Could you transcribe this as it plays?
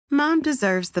Mom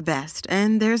deserves the best,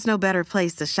 and there's no better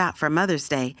place to shop for Mother's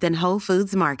Day than Whole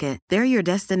Foods Market. They're your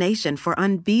destination for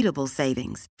unbeatable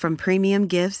savings, from premium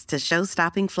gifts to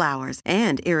show-stopping flowers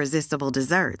and irresistible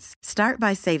desserts. Start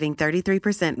by saving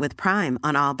 33% with Prime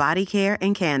on all body care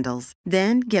and candles.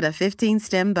 Then get a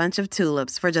 15-stem bunch of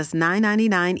tulips for just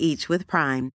 $9.99 each with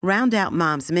Prime. Round out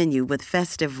Mom's menu with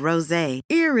festive rosé,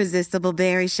 irresistible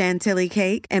berry chantilly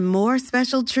cake, and more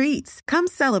special treats. Come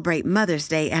celebrate Mother's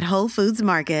Day at Whole Foods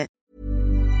Market.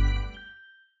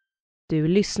 Du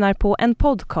lyssnar på en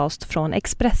podcast från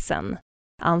Expressen.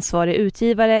 Ansvarig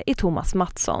utgivare är Thomas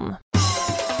Mattsson.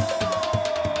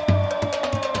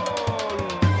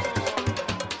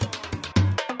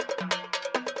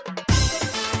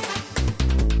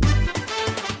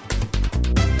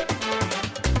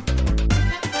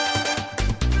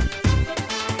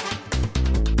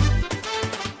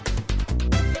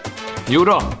 Jo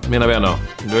då, mina vänner.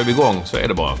 Nu är vi igång, så är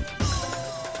det bara.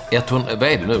 100, vad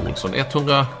är det nu, Olsson?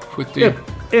 170...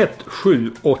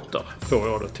 178 får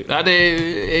jag det till. Ja, det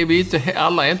är vi inte,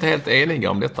 alla är inte helt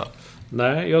eniga om detta.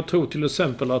 Nej, jag tror till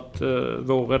exempel att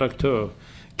vår redaktör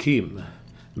Kim,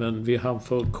 men han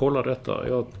får kolla detta.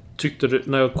 Jag tyckte det,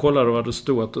 när jag kollade vad det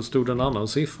stod, att det stod en annan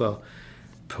siffra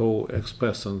på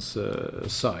Expressens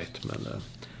sajt. Men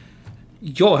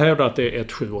jag hävdar att det är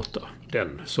 178.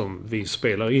 Den som vi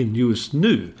spelar in just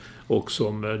nu och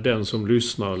som den som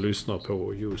lyssnar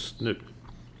på just nu.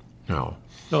 Ja.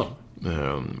 Ja.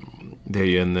 Det är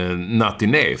ju en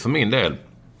natiné för min del.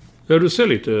 Ja, du ser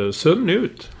lite sömnig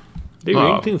ut. Det är ju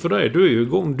ingenting för dig. Du är ju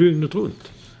igång dygnet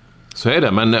runt. Så är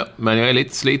det, men jag är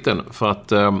lite sliten för att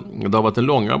det har varit en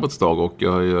lång arbetsdag och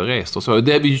jag har ju rest och så.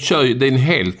 Det vi kör, det är en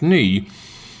helt ny,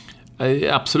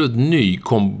 absolut ny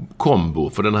kombo,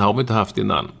 för den här har vi inte haft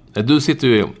innan. Du sitter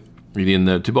ju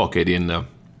tillbaka i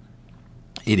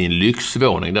din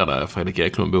lyxvåning där Fredrik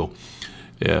Eklund bor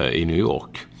i New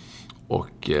York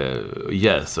och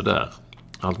jäser där.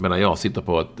 Allt medan jag sitter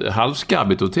på ett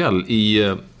halvskabbigt hotell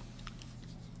i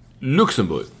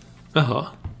Luxemburg. Jaha.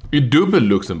 I dubbel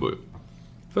Luxemburg.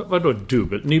 Vadå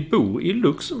dubbel? Ni bor i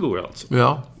Luxemburg alltså?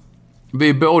 Ja. Vi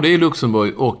är både i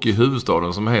Luxemburg och i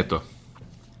huvudstaden som heter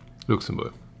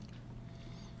Luxemburg.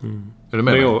 Mm. Är du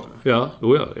med? Nej, jag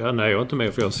är inte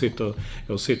med, för jag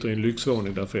sitter i en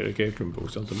lyxvåning där Fredrik Eklund bor,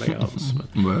 så jag är inte med alls.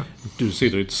 Men du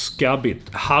sitter i ett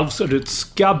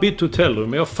skabbigt hotellrum,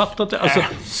 men jag fattar inte. Alltså,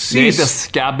 det är inte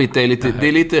skabbigt, det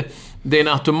är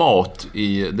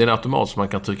en automat som man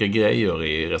kan trycka grejer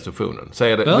i receptionen.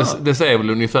 Det säger väl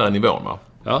ungefär nivån, va?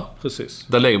 Ja, precis.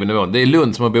 Där lägger vi nivån. Det är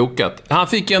Lund som har bokat. Han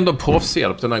fick ändå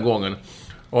proffshjälp den här gången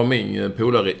av min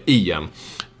polare Ian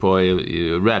på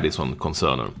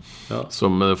Radisson-koncernen. Ja.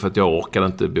 För att jag orkade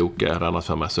inte boka, jag hade annars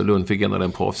för mig. Så Lund fick ändå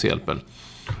den proffshjälpen.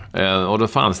 Och då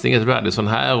fanns det inget Radisson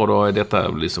här, och då är detta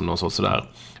liksom någon sorts sådär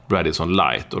Radisson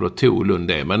Light, och då tog Lund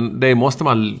det. Men det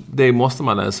måste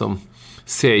man liksom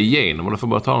se igenom, och då får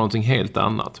bara ta någonting helt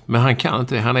annat. Men han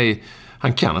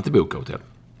kan inte boka hotell.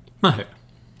 Nej.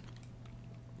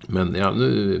 Men ja,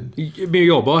 nu... Men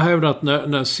jag bara hävdar att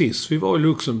när sist vi var i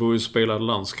Luxemburg och spelade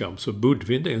landskamp, så bodde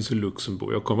vi inte ens i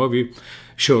Luxemburg. Vi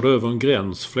körde över en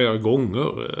gräns flera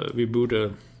gånger.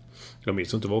 Jag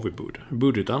minns inte var vi bodde. Vi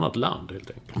bodde i ett annat land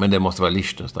helt enkelt. Men det måste vara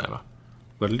Liechtenstein, va?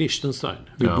 Var det Liechtenstein?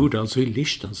 Vi bodde alltså i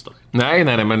Liechtenstein.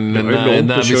 Nej, men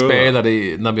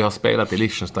när vi har spelat i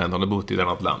Liechtenstein har vi bott i ett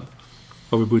annat land.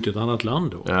 Har vi bott i ett annat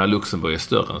land då? Ja, Luxemburg är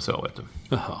större än så, vet du.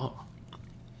 Jaha.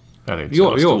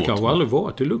 Jag kanske aldrig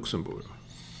varit i Luxemburg.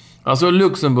 Alltså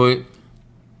Luxemburg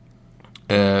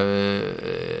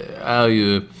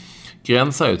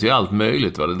gränsar ju till allt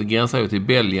möjligt, va? Det gränsar ju till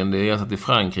Belgien, det gränsar till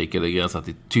Frankrike, det gränsar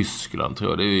till Tyskland,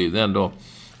 tror jag. Det är ju ändå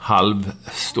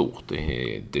halvstort. Det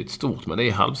är inte stort, men det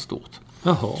är halvstort.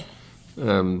 Jaha.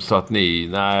 Så att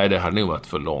det hade nog varit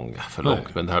för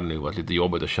långt, men det hade nog varit lite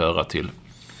jobbigt att köra till.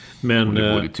 Men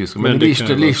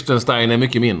Liechtenstein är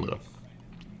mycket mindre.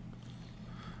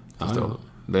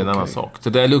 Det är en annan sak. Så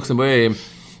där Luxemburg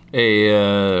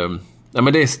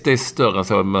men det är större än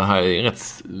så. Men här i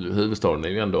huvudstaden är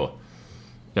ju ändå,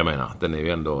 jag menar, den är ju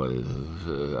ändå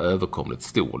överkomligt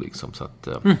stor liksom, så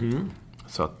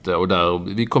att och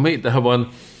där vi kom hit, det har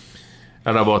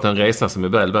varit en resa som är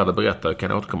väl värd att berätta. Jag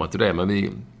kan återkomma till det, men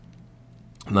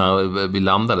när vi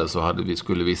landade så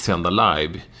skulle vi sända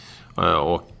live.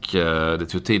 Och det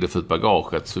tog tid att få ut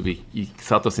bagaget, så vi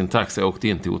satte oss i en taxi och åkte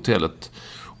in till hotellet.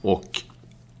 Och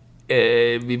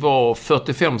vi var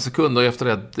 45 sekunder efter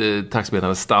det att taxibilen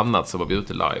hade stannat, så var vi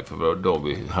ute live. För då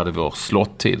vi hade vår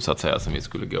slottid, så att säga, som vi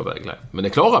skulle gå iväg live. Men det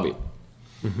klarar vi.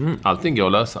 Mm-hmm. Allting går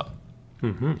att lösa.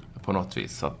 Mm-hmm. På något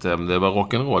vis. Så att det var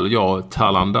rock'n'roll. Jag,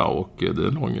 Talanda och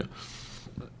det långa.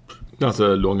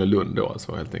 Alltså Långelund då,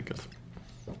 alltså, helt enkelt.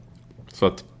 Så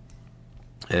att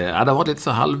det har varit lite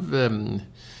så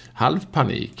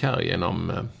halvpanik här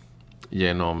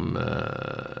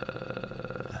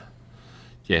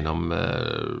genom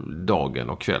dagen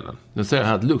och kvällen. Nu säger jag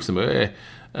här att Luxemburg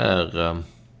är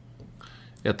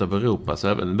ett av Europas,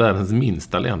 även världens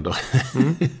minsta länder.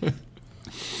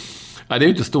 Ja, det är ju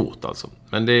inte stort alltså.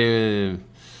 Men det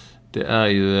är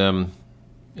ju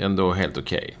ändå helt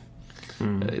okej.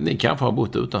 Ni kanske har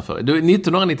bott utanför.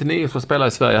 1999 så spelade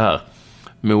i Sverige här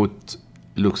mot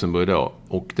Luxemburg då.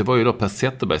 Och det var ju då Per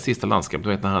Zetterbergs sista landskamp. Du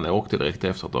vet när han åkte direkt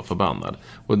efter att vara förbannad.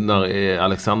 Och när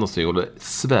Alexandersson gjorde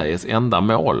Sveriges enda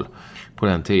mål på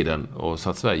den tiden. Och så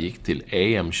att Sverige gick till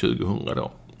EM 2000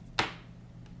 då.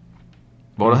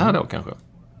 Var det här då kanske?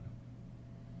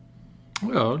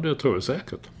 Ja, det tror jag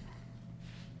säkert.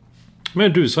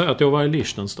 Men du säger att jag var i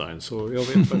Liechtenstein, så jag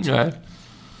vet faktiskt. Nej.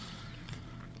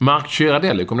 Mark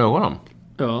Girardelli, kommer du ihåg honom?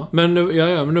 Ja, men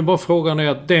nu bara frågan är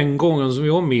att den gången som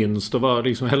jag minns, det var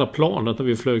liksom hela planet när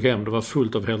vi flög hem, det var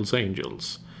fullt av Hells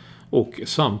Angels. Och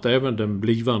samt även den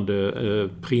blivande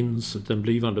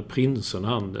prinsen,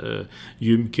 han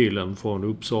gymkillen från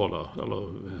Uppsala, eller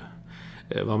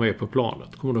var med på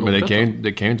planet. Kommer du ihåg? Men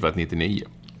det kan ju inte vara 99.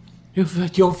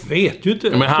 Jag vet ju inte.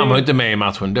 Men han var inte med i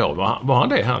matchen då. Var han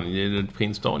det,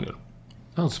 prins Daniel?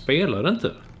 Han spelade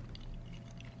inte.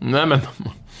 Nej,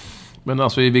 men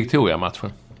alltså i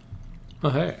Victoria-matchen.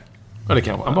 Nej. Ja, det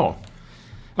kanske han var.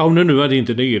 Ja, om det nu är det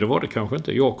inte det var det kanske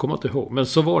inte. Jag kommer inte ihåg. Men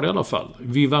så var det i alla fall.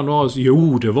 Vi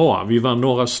var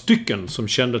några stycken som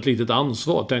kände ett litet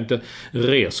ansvar. Tänkte,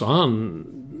 reser han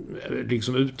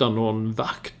liksom utan någon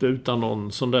vakt, utan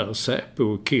någon sån där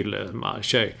Säpo-kille,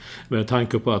 tjej, med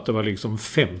tanke på att det var liksom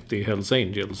 50 Hells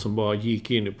Angels som bara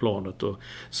gick in i planet och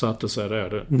satte sig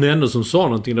där. Den enda som sa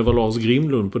någonting, det var Lars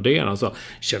Grimlund på DN. Han sa,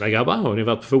 tjena grabbar, har ni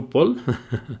varit på fotboll?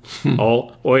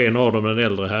 Ja, och en av dem, en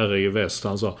äldre herre i väst,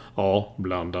 han sa, ja,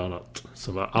 bland annat.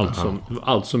 Så var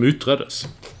allt som yttrades.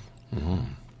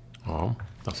 Ja.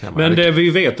 Men det vi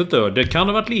vet inte, det kan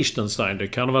ha varit Liechtenstein, det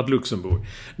kan ha varit Luxemburg.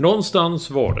 Någonstans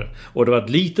var det. Och det var ett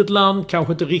litet land,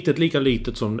 kanske inte riktigt lika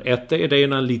litet som det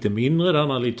ena är lite mindre, det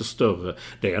andra lite större.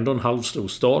 Det är ändå en halvstor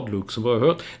stad, Luxemburg har jag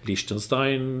hört.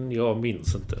 Liechtenstein, jag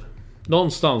minns inte.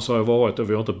 Någonstans har jag varit och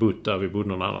vi har inte bott där, vi bodde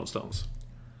någon annanstans.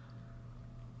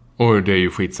 Och det är ju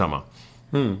skitsamma.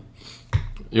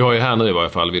 Jag är här nu i varje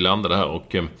fall, vi landade här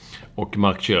och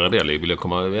Mark Girardelli ville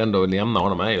ändå lämna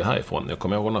honom härifrån. Jag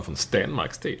kommer ihåg honom från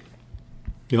Stenmarks tid.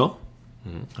 Ja.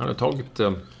 Han har tagit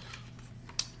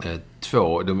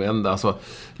 2, alltså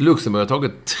Luxemburg har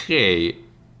tagit 3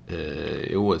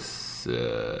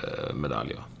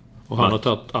 OS-medaljer. Och han har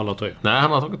tagit alla 3? Nej,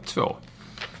 han har tagit 2.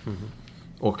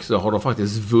 Och så har de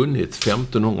faktiskt vunnit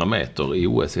 1500 meter i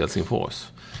OS i Helsingfors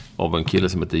av en kille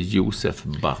som heter Josef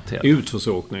Barthel.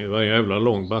 Utförsåkning, det var en jävla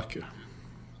lång backe.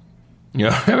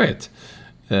 Ja, jag vet.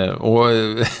 Och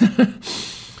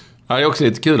det är också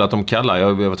lite kul att de kallar,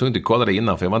 jag var tvungen att kolla det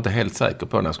innan för jag var inte helt säker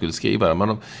på när jag skulle skriva det,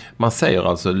 men man säger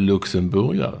alltså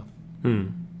luxemburgare.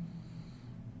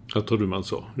 Jag trodde man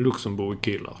sa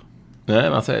Luxemburg-killar. Nej,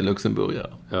 man säger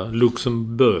luxemburgare. Ja,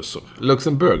 luxemböser.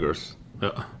 Luxemburgers.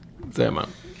 Ja. Säger man.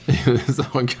 Så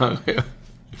kanske.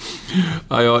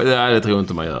 Det tror jag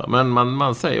inte man gör. Men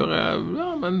man säger,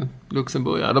 men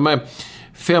luxemburgare. De är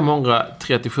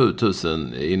 537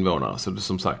 000 invånare. Så det är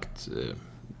som sagt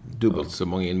dubbelt så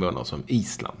många invånare som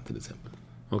Island till exempel.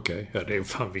 Okej. Ja, det är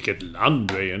fan vilket land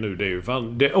du är nu. Det är ju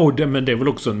fan... men det är väl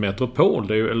också en metropol.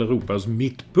 Det är ju Europas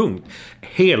mittpunkt.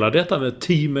 Hela detta med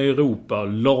Team Europa,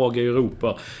 lag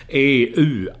Europa,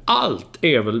 EU. Allt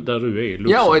är väl där du är.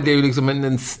 Luxemburg. Ja, det är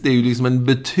ju liksom en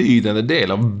betydande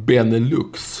del av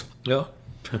Benelux. Ja,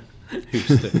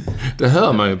 just det. Det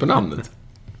hör man ju på namnet.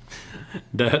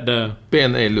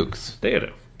 Benelux. Det är det,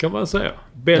 kan man säga.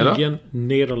 Belgien,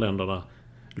 Nederländerna,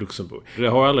 Luxemburg. Det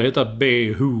har aldrig hetat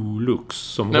BH Lux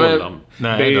som Holland.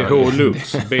 BH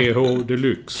Lux, BH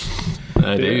Deluxe.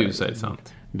 Nej, det är ju så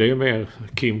sant. Det är mer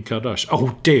Kim Kardashian.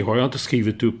 Det har jag inte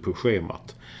skrivit upp på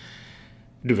schemat.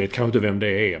 Du vet kanske inte vem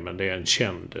det är, men det är en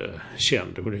känd.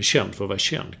 Hon är känd för att vara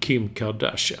känd. Kim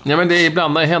Kardashian. Ja, men det är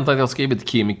ibland när det hänt att jag har skrivit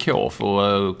Kim K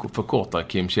för att förkorta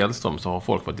Kim Källström, så har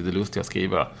folk varit lite lustiga att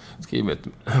skrivit.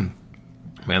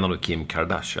 Menar du Kim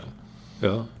Kardashian?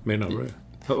 Ja, menar du det?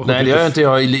 Nej, det gör jag inte.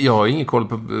 Jag har ingen koll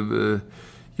på...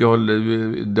 Jag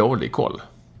har dålig koll.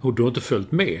 Och du har inte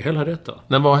följt med hela detta.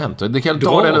 Nej, vad har hänt? Det kan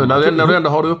ta det nu. När du ändå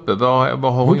har det uppe,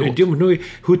 vad har hon gjort?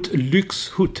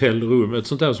 Lyxhotellrum, ett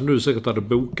sånt där som du säkert hade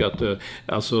bokat.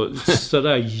 Alltså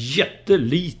sådär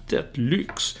jättelitet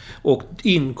lyx. Och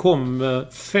in kom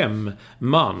 5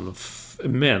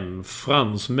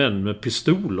 fransmän med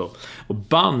pistoler och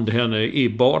band henne i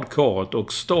badkaret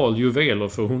och stal juveler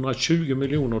för $120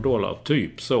 miljoner,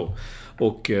 typ så.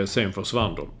 Och sen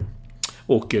försvann de.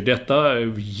 Och detta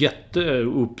är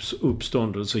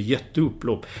jätteuppståndelse,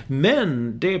 jätteupplopp.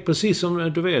 Men det är precis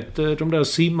som du vet, de där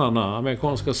simmarna,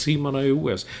 amerikanska simmarna i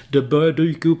OS. Det börjar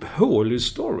dyka upp hål i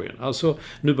storyn. Alltså,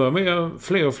 nu börjar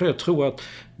fler och fler tro att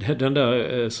den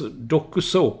där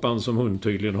dokusåpan som hon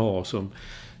tydligen har, som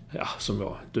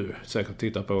du säkert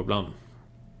tittar på ibland,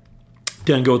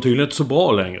 den går tydligen inte så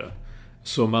bra längre.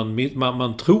 Så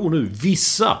man tror nu,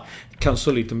 vissa kan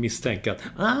så lite misstänka att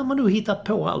man har hittat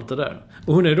på allt det där.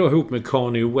 Och hon är då ihop med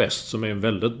Kanye West, som är en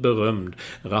väldigt berömd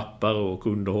rappare och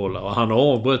underhållare. Och han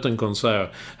avbröt en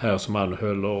konsert här som han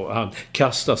höll och han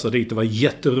kastade sig dit. Det var en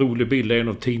jätterolig bild. En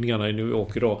av tidningarna i New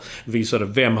York idag visade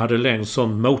vem hade längst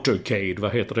som motorcade,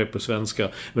 vad heter det på svenska,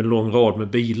 med en lång rad med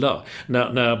bilar.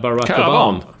 När Barack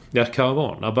Obama... Ja,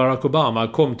 karavan. När Barack Obama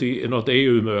kom till något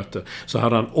EU-möte så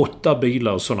hade han 8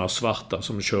 bilar, sådana svarta,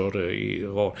 som körde i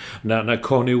rad. När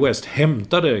Kanye West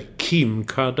hämtade Kim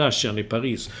Kardashian i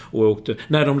Paris och åkte...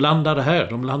 När de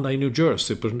landade i New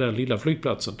Jersey på den där lilla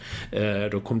flygplatsen.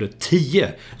 Då kom det 10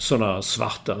 sådana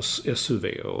svarta SUV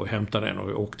och hämtade den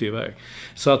och åkte iväg.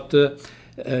 Så att... det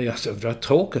är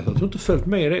tråkigt att du inte följt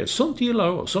med det. Sånt gillar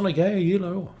jag. Såna grejer gillar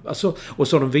jag. Alltså, och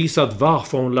så har de visat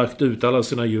varför hon lagt ut alla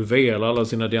sina juveler, alla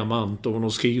sina diamanter. Hon har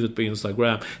skrivit på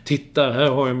Instagram: titta, här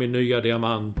har jag min nya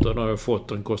diamant och nu har jag fått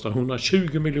den, kostar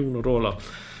 $120 miljoner.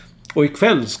 Och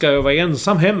ikväll ska jag vara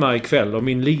ensam hemma ikväll och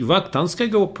min livvakt, han ska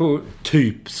gå på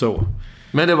typ så.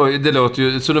 Men det låter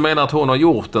ju... Så du menar att hon har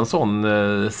gjort en sån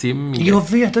simning?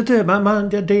 Jag vet inte.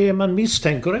 Man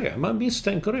misstänker det. Man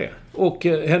misstänker det. Och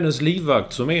hennes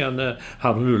livvakt som är han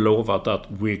har nu lovat att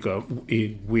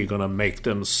we're gonna make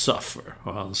them suffer.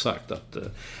 Har han sagt att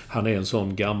han är en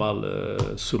sån gammal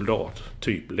soldat.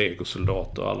 Typ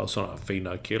legosoldat och alla såna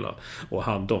fina killar. Och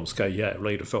de ska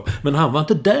jävla i det få. Men han var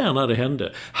inte där när det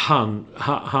hände.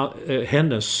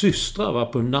 Hennes systrar var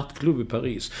på en nattklubb i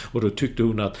Paris. Och då tyckte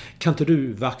hon att, kan inte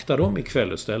du vakta dem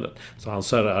ikväll istället? Så han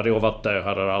sa, hade jag varit där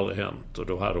hade det aldrig hänt. Och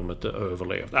då hade de inte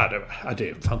överlevt. Det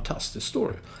är en fantastisk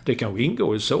story. Det kan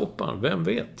ingå i såpan, vem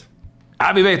vet?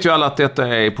 Ja, vi vet ju alla att detta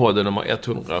är podden nummer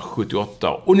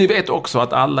 178. Och ni vet också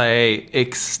att alla är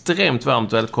extremt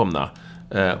varmt välkomna.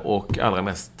 Och allra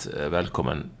mest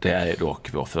välkommen, det är dock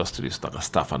vår första lyssnare,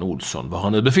 Staffan Olsson. Var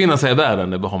han nu befinner sig i världen,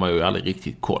 det har man ju aldrig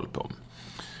riktigt koll på.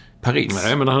 Paris.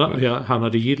 Nej, men han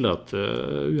hade gillat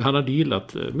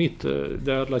mitt... Där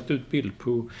jag hade lagt ut bild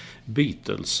på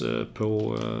Beatles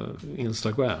på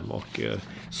Instagram och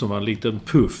som var en liten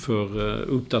puff för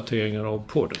uppdateringen av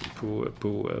podden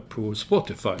på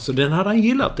Spotify. Så den hade han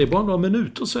gillat. Det är bara några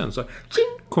minuter sen så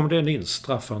kom den in.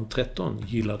 Straffan 13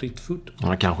 gillar ditt food.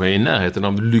 Han kanske är i närheten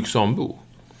av Luxemburg.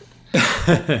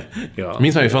 Ja.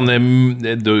 Minns han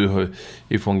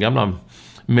ju från gamla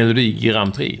Melodi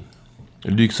Grand Prix.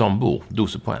 Luxemburg, 12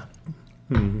 poäng.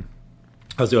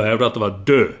 Alltså jag hävdade att det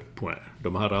var 2 poäng.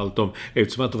 De hade allt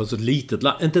eftersom att det var så litet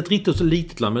land, inte ett riktigt så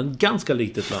litet land, men ganska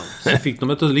litet land, så fick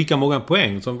de inte lika många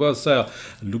poäng som bara säga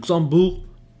Luxemburg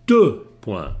 2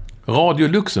 poäng. Radio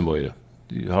Luxemburg,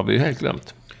 det har vi ju helt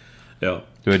glömt. Ja.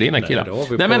 Du är dina killar.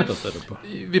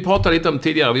 Vi pratade lite om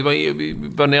tidigare, vi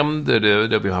nämnde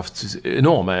det vi har haft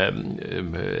enorma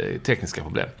tekniska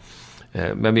problem.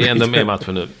 Men vi är ändå med i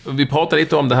matchen nu. Vi pratade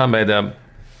lite om det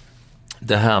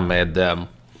här med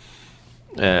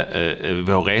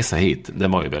vår resa hit.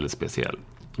 Den var ju väldigt speciell.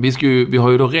 Vi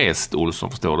har ju då rest, Olsson,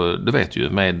 förstår du vet ju,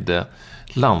 med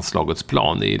landslagets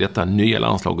plan i detta nya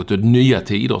landslaget och nya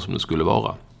tider som det skulle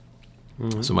vara.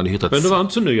 Som hade hittat... Men det var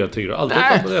inte så nya tider. Allt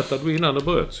detta berättade vi innan det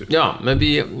bröts ju. Ja, men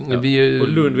vi... Och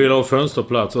Lund vill ha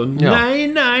fönsterplats. Och nej.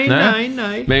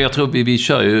 Men jag tror vi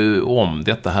kör ju om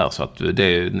detta här så att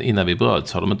innan vi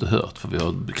bröts har de inte hört, för vi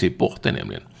har klippt bort det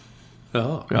nämligen.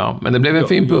 Jaha. Ja, men det blev en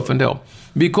fin puff ändå.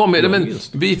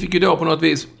 Vi fick ju då på något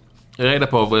vis reda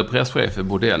på vår presschef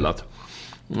Bordell att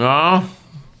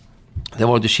det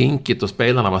var lite kinkigt och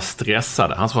spelarna var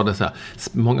stressade. Han sa det så här: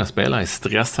 många spelare är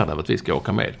stressade av att vi ska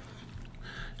åka med.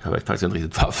 Jag vet faktiskt inte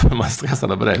riktigt varför man är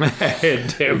stressade på det. Nej,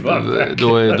 det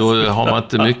var då har man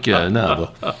inte mycket nerver.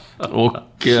 Och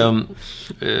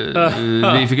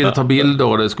vi fick inte ta bilder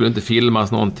och det skulle inte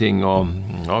filmas någonting. Och,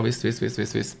 ja, visst.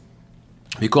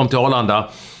 Vi kom till Arlanda.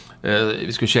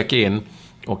 Vi skulle checka in.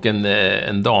 Och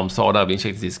en dam sa där vid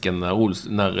incheckningsdisken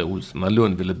när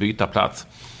Lund ville byta plats.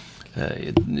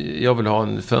 Jag vill ha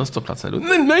en fönsterplats.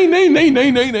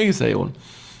 Nej, säger hon.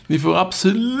 Ni får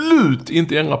absolut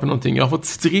inte ändra på någonting. Jag har fått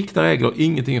strikta regler.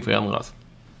 Ingenting får ändras.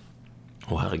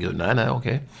 Herregud, nej,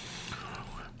 okej.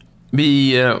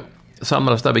 Vi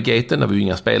samlades där vid gaten. Där vi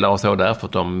inga spelare och så där. För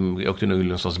att de åkte nog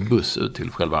en sorts buss ut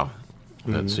till själva.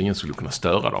 Så ingen skulle kunna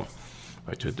störa dem.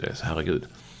 Herregud.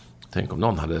 Tänk om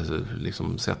någon hade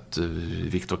liksom sett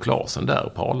Viktor Claesson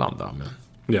där på Arlanda. Men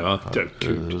ja, det är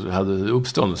kul.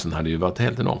 Uppståndelsen hade ju varit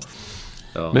helt enorm.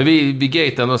 Ja. Men vid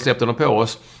gaten då släppte de på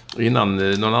oss innan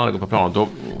någon annan går på planet.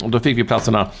 Då fick vi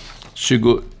platserna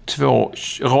 22,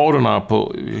 raderna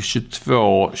på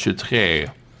 22, 23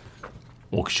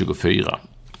 och 24.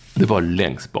 Det var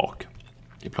längst bak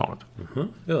i planet.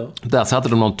 Ja. Där satte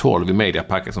de någon 12 i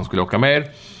mediapacket som skulle åka med.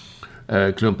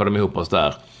 Klumpade de ihop oss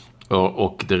där.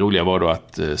 Och det roliga var då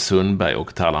att Sundberg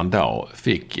och Tarlandau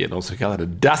fick de så kallade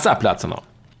Dassa-platserna.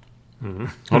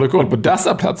 Har du koll på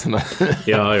Dassa-platserna?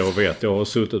 Ja, jag vet. Jag har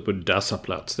suttit på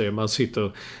Dassa-plats. Man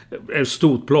sitter... Ett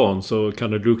stort plan så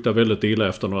kan det lukta väldigt illa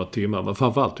efter några timmar. Men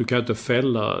framförallt, du kan inte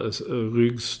fälla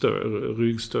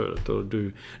ryggstödet. Och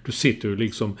du sitter ju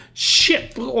liksom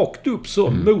käpp rakt upp så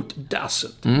mot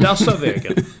dasset.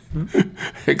 Dassa-vägen.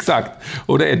 Exakt.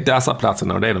 Och det är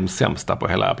Dassa-platserna och det är de sämsta på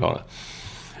hela planet.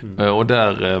 Och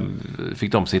där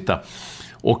fick de sitta.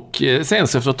 Och sen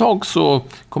efter ett tag så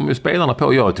kom ju spelarna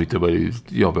på.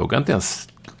 Jag vågade inte ens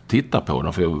titta på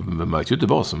dem. För jag märkte ju inte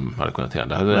vad som hade kunnat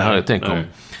hända.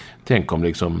 Tänk om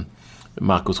liksom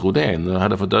Marcus Rodén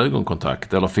hade fått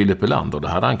ögonkontakt. Eller Filip Elander. Då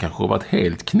hade han kanske varit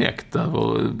helt knäckt.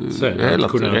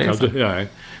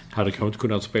 Hade kanske inte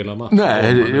kunnat spela match.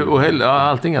 Nej, och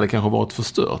allting hade kanske varit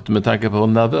förstört. Med tanke på hur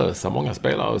nervösa många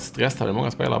spelare och stressade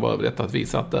många spelare var över detta att vi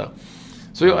satt där.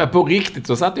 Så jag på riktigt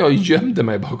så satt jag och gömde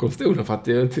mig bakom stolen för att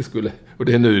jag inte skulle... Och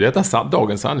det är nu detta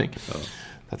dagens sanning. Ja.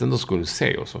 Att jag inte skulle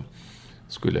se och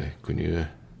så kunde ju...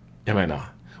 Jag menar...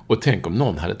 Och tänk om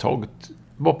någon hade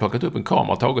bara plockat upp en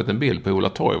kamera och tagit en bild på Ola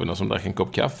Toivonen som drack en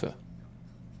kopp kaffe.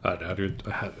 Ja, det hade ju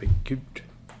inte... Herregud.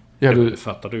 Ja, det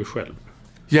fattar du själv.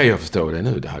 Ja, jag förstår det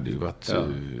nu. Det hade ju varit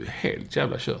helt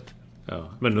jävla kört. Ja.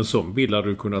 Men en sån bild hade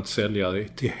du kunnat sälja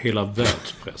till hela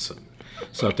världspressen.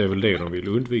 Så att det är väl det de vill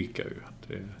undvika ju. Att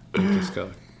det inte ska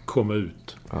komma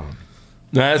ut. Ja.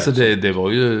 Nej, så det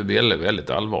var ju väldigt, väldigt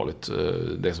allvarligt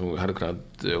det som hade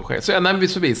kunnat ske.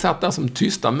 Så vi satt där som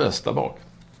tysta möss där bak.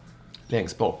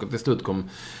 Längst bak. Och till slut kom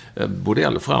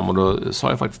Bodell fram och då sa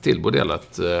jag faktiskt till Bodell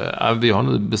att vi har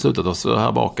nu beslutat oss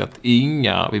här bak att vi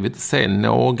vill inte se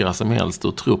några som helst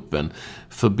ur truppen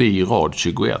förbi rad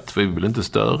 21 för vi vill inte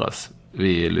störas.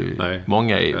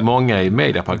 Många i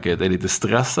mediapaket är lite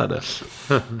stressade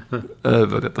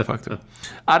över detta faktum.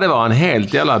 Det var en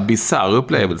helt jävla bizarr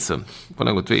upplevelse på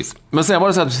något vis. Men sen var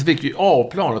det så att vi fick ju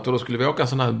av planet och då skulle vi åka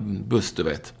sån här buss, du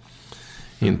vet,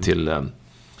 in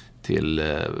till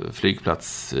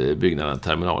flygplatsbyggnaden,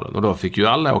 terminalen. Och då fick ju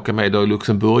alla åka med, då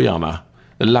luxemburgarna,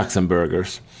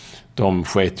 Luxemburgers. De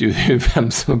sket ju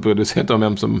vem som brydde sig om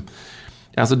vem som...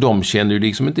 Alltså de kände ju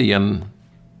liksom inte igen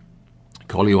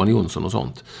Carl-Johan Jonsson och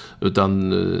sånt. Utan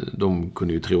de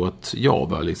kunde ju tro att jag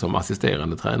var liksom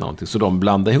assisterande tränare. Så de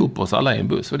blandade ihop oss alla i en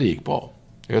buss och det gick bra.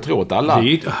 Jag tror att alla...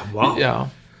 Wow. Ja.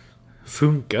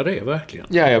 Funkar det verkligen?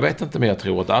 Ja, jag vet inte, men jag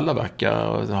tror att alla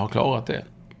verkar ha klarat det.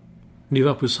 Ni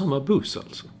var på samma buss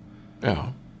alltså?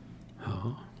 Ja.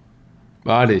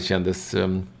 Ja, det kändes...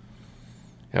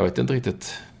 jag vet inte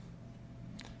riktigt...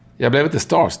 Jag blev inte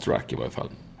starstruck i varje fall.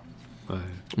 Nej.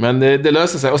 Men det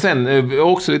löste sig. Och sen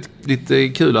också lite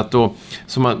kul att då,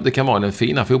 som det kan vara i den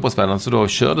fina fotbollsvärlden, så då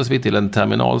kördes vi till en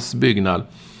terminalsbyggnad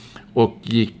och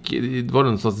det var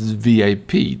en sorts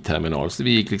VIP-terminal. Så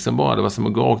vi gick liksom bara, det var som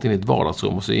att gå rakt in i ett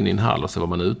vardagsrum och så in i en hall och så var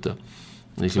man ute.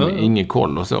 Liksom ingen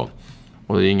koll och så.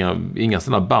 Och inga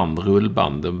sådana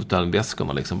rullband, utan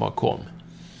väskorna liksom bara kom.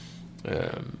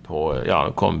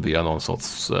 Kom via någon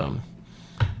sorts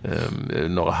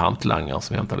några hantlangare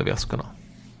som hämtade väskorna.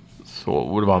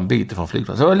 Och det var en bit från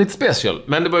flygplatsen. Så det var lite special.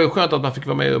 Men det var ju skönt att man fick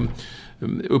vara med och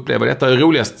uppleva detta.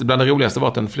 Bland det roligaste var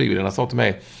att en flygvärdinna sa till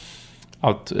mig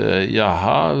att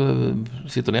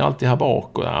sitter ni alltid här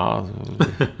bak? Och,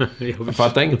 jag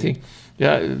fattar ingenting.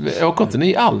 Åker inte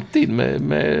ni alltid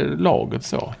med laget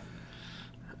så?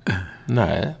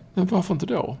 Nej, men varför inte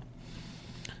då?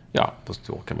 Ja,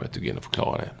 då kan man ju inte gå in och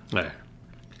förklara det. Nej.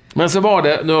 Men så var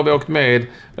det, nu har vi åkt med.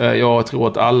 Jag tror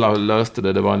att alla löste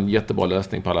det. Det var en jättebra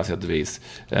lösning på alla sätt och vis.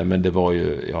 Men det var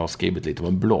ju, jag har skrivit lite om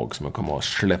en blogg som jag kommer att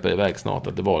släppa iväg snart.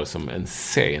 Att det var som en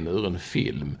scen ur en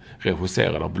film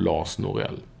regisserad av Lars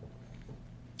Norell.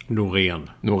 Norén.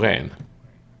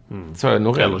 Så är det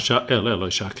Norell.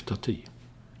 Eller Jacques Tati.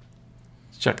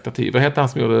 Jacques Tati. Vad hette han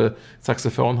som gjorde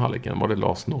saxofonhalliken? Var det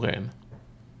Lars Norén?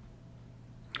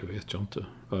 Det vet jag inte.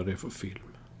 Vad är det för film?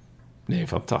 Det är en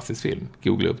fantastisk film.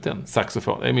 Googla upp den.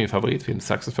 Saxofon. Det är min favoritfilm.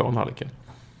 Saxofonhalliken.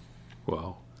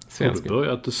 Wow. Svenska. Har du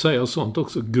börjat säga sånt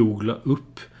också? Googla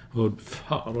upp. Vad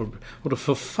fan har du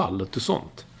förfallet till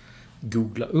sånt?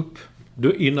 Googla upp.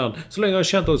 Du innan, så länge jag har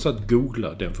känt oss att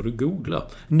googla, den får du googla.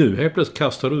 Nu helt plötsligt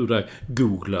kastar du dig,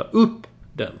 googla upp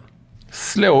den.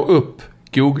 Slå upp,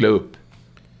 googla upp.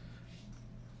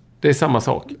 Det är samma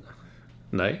sak.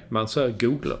 Nej, man säger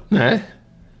googla. Nej.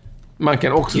 Man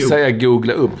kan också säga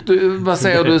googla upp. Vad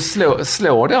säger du?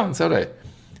 Slå den, säger du.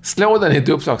 Slå den i ett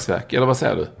uppslagsverk, eller vad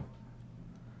säger du?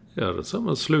 Ja, det är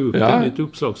samma. Slå upp den i ett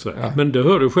uppslagsverk. Ja. Men det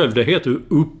hör du själv, det heter ju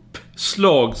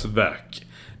uppslagsverk.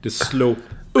 Det slår upp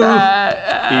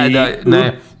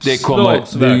nej, det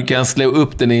kommer, du kan slå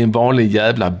upp den i en vanlig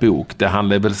jävla bok. Det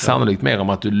handlar väl sannolikt mer om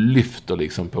att du lyfter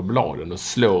liksom på bladen och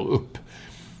slår upp.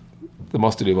 Det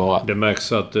måste det vara. Det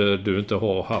märks att du inte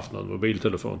har haft någon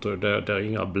mobiltelefon. Där är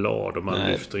inga blad och man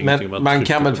lyfter ingenting. Man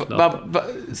kan väl...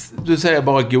 Du säger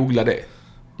bara googla det.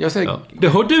 Jag säger... Det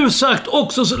har du sagt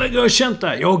också så länge jag har känt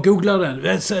det. Jag googlar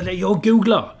den. Jag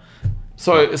googlar.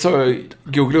 Så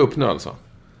googla upp nu alltså?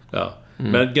 Ja.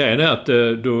 Men grejen är att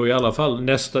du i alla fall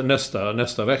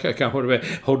nästa vecka kanske du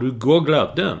har du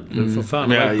googlat den? Du får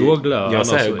fan googla. Jag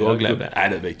säger googla den. Nej,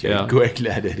 det vet jag.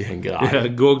 Googla det är en grej. Ja,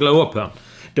 googla upp den.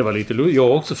 Det var lite... Jag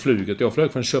har också flugit. Jag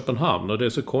flög från Köpenhamn och det är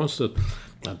så konstigt.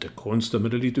 Inte konstigt,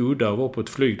 men det är lite udda att vara på ett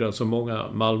flyg där så många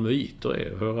malmöiter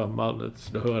är.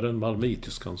 Höra den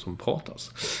malmöitiskan som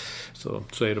pratas.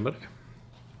 Så är det med det.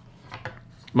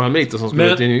 Malmöiter som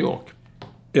spelar till New York?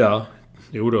 Ja.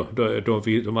 Jo då,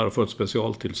 de hade fått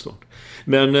specialtillstånd.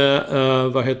 Men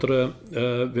vad heter det?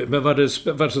 Men var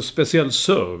det så speciell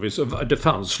service? Det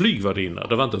fanns flygvärdinna.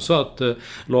 Det var inte så att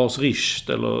Lars Richt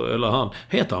eller han...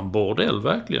 Heter han Bordell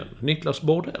verkligen? Niklas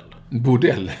Bordell?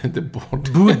 Bordell, inte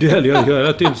Bordell. Bordell, jag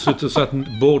har tillsuttit och satt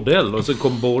Bordell. Och så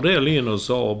kom Bordell in och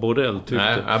sa Bordell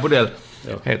tyckte... Nej, Bordell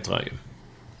heter han ju.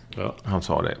 Ja. Han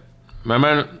sa det.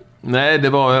 Men nej,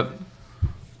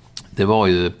 det var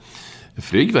ju...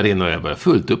 Flygvärdinnan och jag var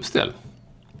fullt uppställd.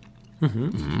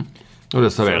 Och det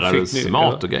serverades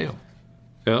mat och grejer.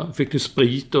 Ja, fick ni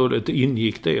sprit och det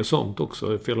ingick det och sånt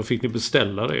också? Eller fick ni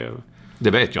beställa det?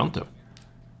 Det vet jag inte.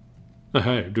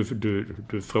 Nej,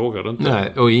 du frågade inte.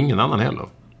 Nej, och ingen annan heller.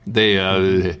 Det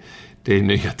är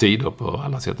nya tider på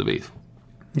alla sätt och vis.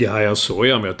 Ja, jag såg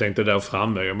men jag tänkte där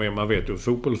framme. Men man vet ju hur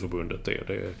fotbollsförbundet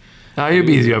är.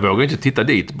 Jag vågar inte titta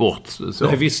dit bort. Så.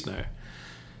 Nej, visst nej.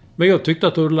 Men jag tyckte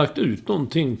att du hade lagt ut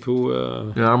någonting på...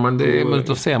 Ja, men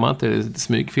då ser man inte det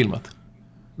smygfilmat.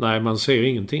 Nej, man ser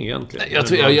ingenting egentligen.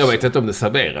 Jag vet inte om det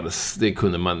serverades. Det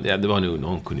kunde man... Ja, det var nog...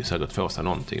 Någon kunde ju säkert få sig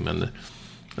någonting. Men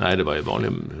nej, det var ju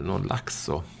någon lax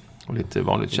och lite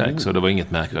vanligt käk. Så det var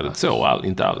inget märkvärdigt så.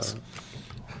 Inte alls.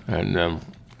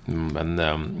 Men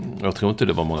jag tror inte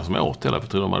det var många som åt heller. För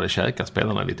jag tror de hade käkat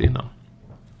spelarna lite innan.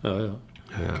 Ja. Okay.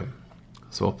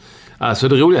 Så. Alltså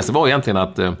det roligaste var egentligen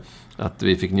att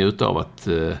vi fick njuta av att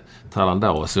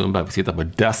Tralanda och Sundberg fick sitta på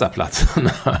dessa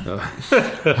platserna.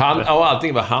 Och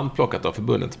allting var handplockat av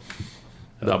förbundet.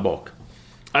 Där bak.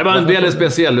 Det var en väldigt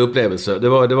speciell upplevelse. Det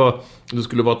var, du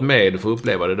skulle varit med för att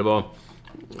uppleva det.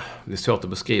 Det är svårt att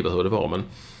beskriva hur det var, men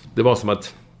det var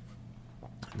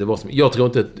som jag tror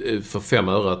inte för 5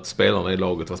 öre att spelarna i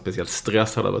laget var speciellt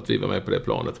stressade av att vi var med på det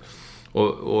planet.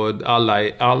 Och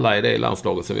alla i det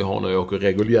landslaget som vi har nu åker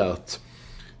reguljärt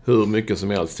hur mycket som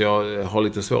helst. Jag har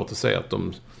lite svårt att säga att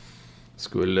de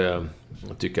skulle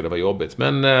tycka det var jobbigt.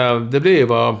 Men det blir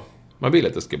vad man vill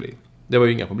att det ska bli. Det var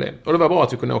ju inga problem. Och det var bra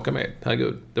att vi kunde åka med.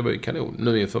 Herregud, det var ju kanon.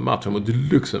 Nu inför matchen mot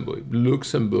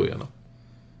Luxemburgarna.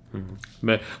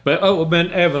 Men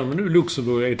även om nu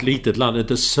Luxemburg är ett litet land,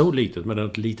 inte så litet, men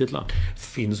ett litet land,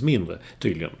 finns mindre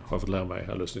tydligen, har jag fått lära mig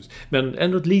alldeles nyss. Men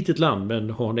ändå ett litet land, men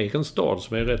har en egen stad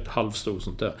som är rätt halvstor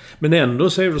sånt där. Men ändå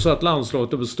säger du så att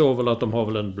landslaget består väl att de har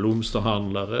väl en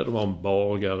blomsterhandlare, de har en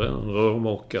bagare, en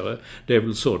rörmokare. Det är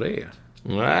väl så det är?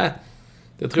 Nej,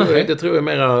 det tror jag är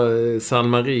mera San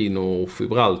Marino och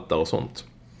Gibraltar och sånt.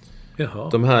 Jaha.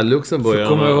 De här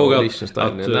Luxemburgarna och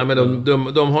Liechtenstein, nej men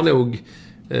de har nog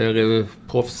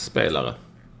proffsspelare.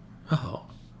 Jaha.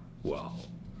 Wow.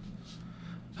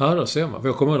 Ja, där ser man.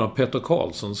 Jag kommer ihåg när Peter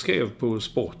Karlsson skrev på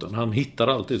Sporten. Han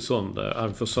hittade alltid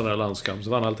för sådana landskamp. Så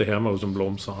var han alltid hemma hos en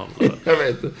blomsterhandlare. Jag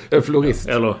vet. En florist.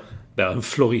 Eller en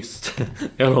florist.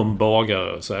 Eller en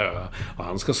bagare. Så här. Och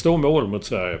han ska stå mål mot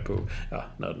Sverige på... Ja,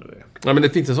 när det nu är. Ja, men det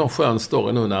finns en sån skön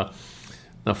story nu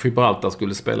när Gibraltar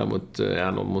skulle spela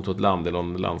mot ett land eller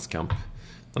någon landskamp.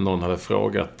 När någon hade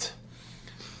frågat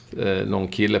någon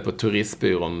kille på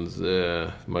turistbyrån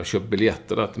man köpt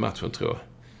biljetter där till matchen, tror jag.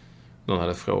 Någon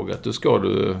hade frågat, ska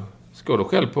du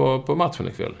själv på matchen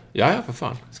ikväll? Ja, för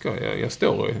fan. Ska jag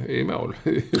står i mål.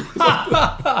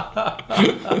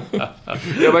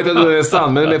 Jag vet inte om det är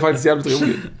sant, men det är faktiskt jävligt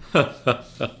roligt.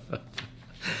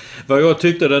 Vad jag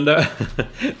tyckte den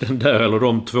där eller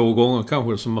de 2 gånger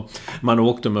kanske som man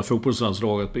åkte med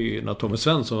fotbollslandslaget när Tommy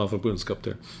Svensson var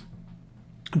förbundskapten.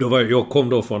 Jag kom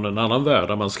då från en annan värld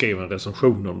där man skrev en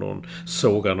recension om någon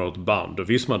sågade något band. Och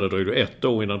visst, man det dröjde 1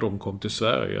 år innan de kom till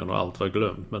Sverige och allt var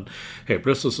glömt. Men helt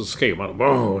plötsligt så skrev man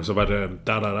så var det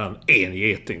en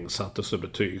geting sattes och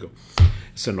betyg.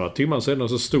 Sen några timmar senare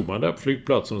så stod man där på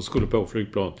flygplatsen och skulle på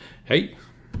flygplan. Hej!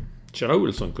 Tjena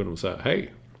Olsson, kunde de säga.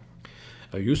 Hej!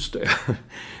 Ja, just det.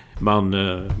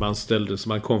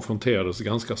 Man konfronterades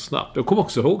ganska snabbt. Jag kommer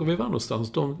också ihåg att vi var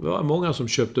någonstans. Det var många som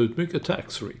köpte ut mycket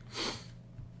tax-free.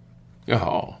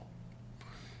 Jaha.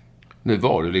 Nu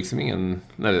var det liksom ingen...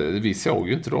 Nej, vi såg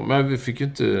ju inte dem. Men vi fick ju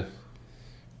inte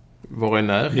vara i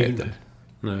närheten.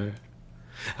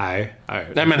 Nej,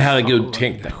 men herregud,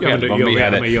 tänk dig själv.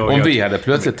 Om vi hade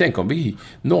plötsligt... Tänk om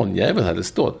någon jävel hade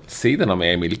stått sidan om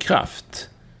Emil Kraft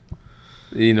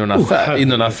i någon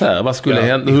affär. Vad skulle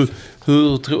hända?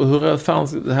 Hur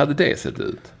fan hade det sett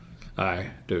ut?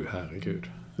 Nej, du, herregud.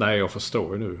 Nej, jag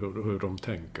förstår ju nu hur de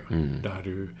tänker. Det hade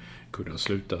ju kunnat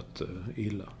slutat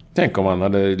illa. Tänk om man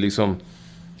hade liksom...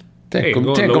 Tänk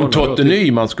om Totte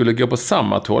Nyman skulle gå på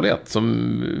samma toalett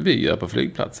som vi gör på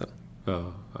flygplatsen.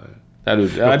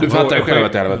 Du fattar ju själv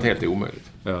att det hade varit helt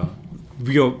omöjligt. Ja.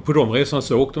 På de resorna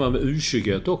så åkte man med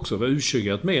U21 också. Var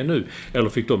U21 med nu? Eller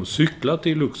fick de cykla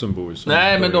till Luxemburg?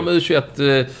 Nej, men de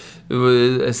U21...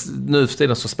 Nu för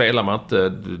tiden så spelar man inte.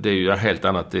 Det är ju helt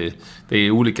annat. Det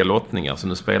är olika lottningar. Så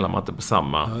nu spelar man inte på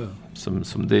samma.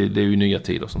 Som det är ju nya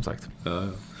tider, som sagt. Ja.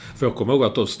 För jag kommer ihåg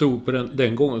att då stod på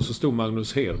den gången så stod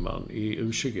Magnus Hedman i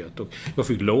U21 och jag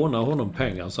fick låna honom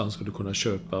pengar så han skulle kunna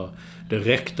köpa. Det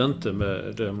räckte inte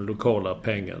med den lokala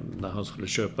pengen när han skulle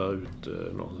köpa ut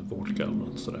någon vodka eller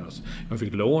något sådär. Så jag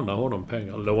fick låna honom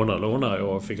pengar. Låna,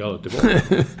 jag fick aldrig tillbaka.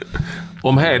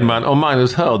 Om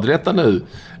Magnus hörde detta nu,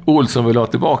 Olsson vill ha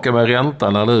tillbaka med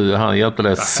räntan när han hjälpte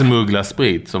dig att smuggla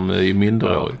sprit som är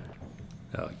minderårig.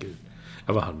 Ja, gud.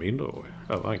 Jag var han minderårig?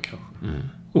 Jag var han kanske.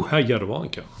 Det var han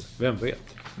kanske. Vem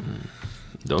vet?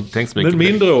 Du har inte tänkt så mycket.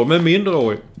 Men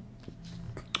minderårig.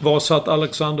 Var satt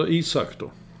Alexander Isak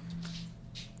då?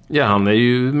 Ja, han är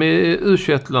ju med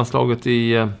U21-landslaget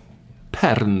i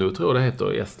Pärnu, tror jag det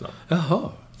heter, i Estland. Jaha.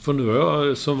 För nu är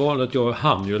jag som vanligt, jag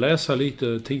hann ju läsa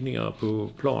lite tidningar på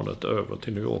planet över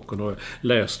till New York och nu har jag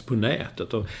läst på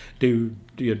nätet. Och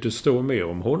det står mer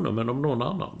om honom än om någon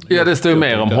annan. Ja, det står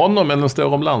mer om honom än det står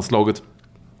om landslaget.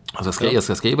 Alltså jag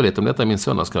ska skriva lite om detta i min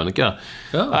söndagskrönika.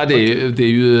 Det är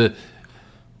ju...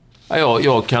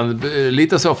 Jag kan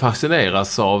lite så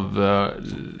fascineras av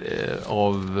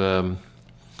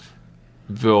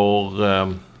vår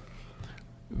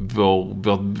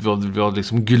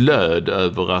liksom glöd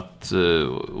över att,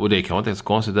 och det kan inte så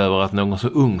konstigt, över att någon så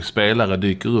ung spelare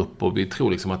dyker upp och vi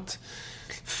tror liksom att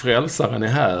frälsaren är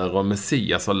här och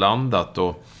Messias har landat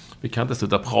och vi kan inte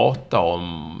sluta prata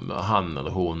om han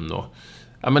eller hon och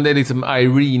men det är liksom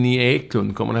Irene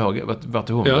Eklund, kommer ni ihåg vart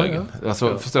hon vägen?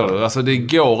 Alltså, förstår du? Alltså det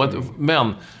går inte,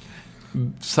 men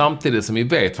samtidigt som vi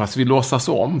vet, fast vi låtsas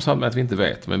om så att vi inte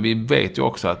vet, men vi vet ju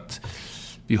också att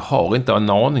vi har inte en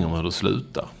aning om hur det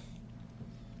slutar.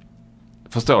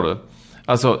 Förstår du?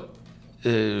 Alltså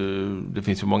det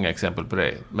finns ju många exempel på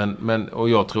det, men och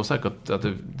jag tror säkert att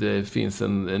det finns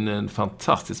en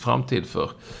fantastisk framtid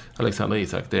för Alexander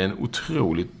Isak. Det är en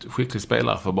otroligt skicklig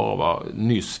spelare för bara vara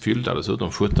nyss fyllda,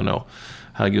 dessutom 17 år.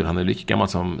 Herregud, han är lika gammal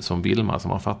som Vilma, så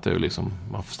man fattar ju liksom,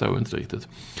 man förstår ju inte riktigt.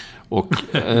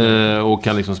 Och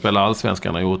kan liksom spela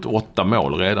allsvenskan, har gjort 8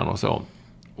 mål redan och så.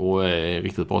 Och är en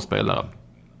riktigt bra spelare.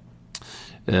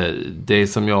 Det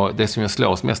som jag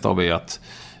slås mest av är att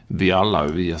vi alla,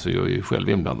 alltså jag är ju själv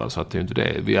inblandad så att det är inte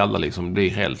det. Vi alla liksom blir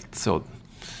helt så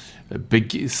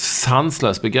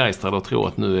sanslöst begeistrade och tror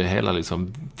att nu är hela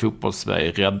liksom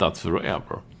fotbollssverige räddat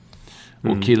forever.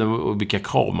 Och killen, och vilka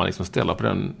krav man liksom ställer på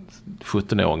den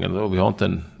 17-åringen, och vi har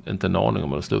inte en aning om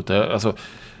hur det slutar. Alltså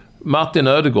Martin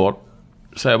Ödegård,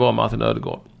 säger bara Martin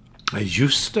Ödegård. Ja,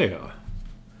 just det.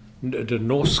 Det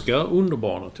norska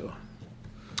underbarnet, ja.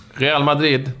 Real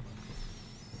Madrid.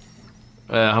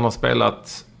 Han har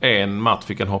spelat en match,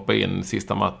 fick han hoppa in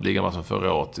sista ligamatchen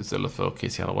förra året istället för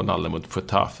Cristiano Ronaldo mot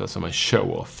Getafe som en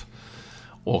show-off.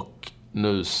 Och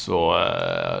nu så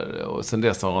och sen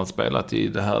dess har han spelat i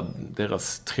det här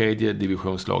deras 3:e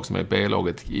divisionslag som är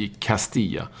B-laget i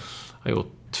Castilla. Han har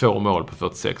gjort 2 mål på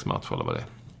 46 matcher eller vad det är.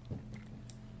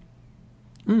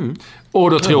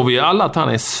 Och då tror vi alla att han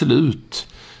är slut.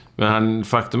 Men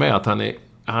faktum är att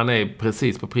han är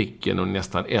precis på pricken och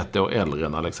nästan 1 år äldre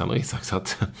än Alexander Isak. Så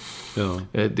att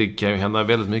det kan ju hända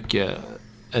väldigt mycket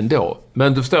ändå.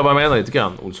 Men du förstår vad jag menar lite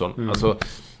grann, Olsson. Alltså,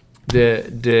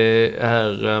 det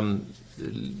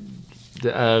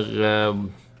är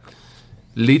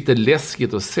lite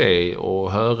läskigt att se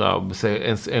och höra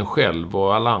en själv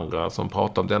och alla andra som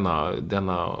pratar om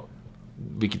denna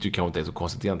vilket ju kanske inte är så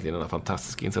konstigt egentligen, denna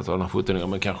fantastiska insats av den här 17-åringen,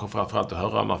 men kanske framförallt att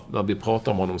höra när vi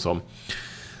pratar om honom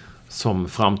som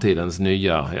framtidens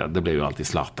nya, det blir ju alltid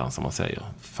Zlatan som man säger,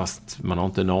 fast man har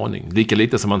inte en aning. Lika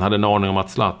lite som man hade en aning om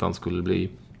att Zlatan skulle bli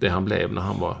det han blev när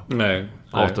han var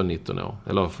 18-19 år.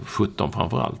 Eller 17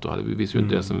 framförallt. Då visste vi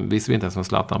inte ens vem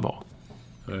Zlatan var.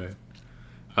 Nej.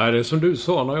 Nej, det är som du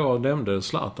sa när jag nämnde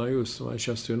Zlatan just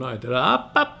Manchester United.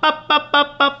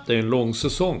 Det är en lång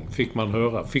säsong, fick man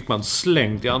höra. Fick man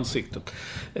slängt i ansiktet.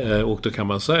 Och då kan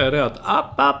man säga det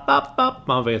att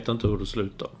man vet inte hur det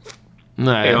slutar.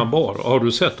 Nej. Är han bra? Har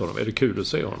du sett honom? Är det kul att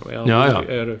se honom?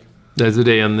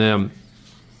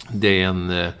 Det är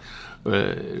en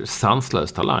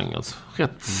sanslös talang. Alltså.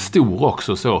 Rätt stor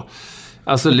också så.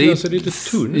 Alltså lite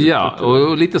tunn. Ja,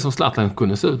 och lite som Zlatan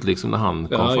kunde se ut liksom när han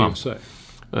kom fram.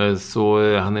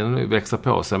 Så han växer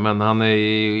på sig. Men han är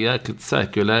jäkligt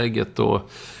säker i läget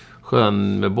och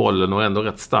skön med bollen och ändå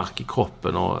rätt stark i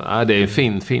kroppen. Och, det är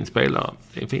en fin spelare.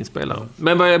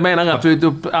 Men vad jag menar är att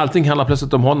allting handlar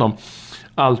plötsligt om honom.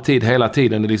 Alltid, hela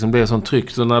tiden. Det liksom blir sån tryck.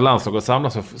 Så när landslaget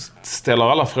samlas så ställer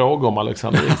alla frågor om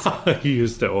Alexander Isak.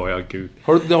 Just det, gud.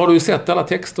 Har du sett alla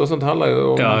texter och sånt handlar ju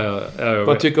om...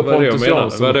 Vad tycker Pontus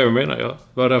Jansson? Vad det jag menar, ja.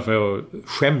 Var därför jag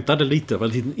skämtade lite. Det var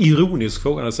en liten ironisk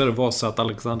fråga. Jag säger var satt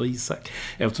Alexander Isak.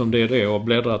 Eftersom det är det jag har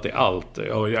bläddrat i allt. Det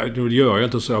gör jag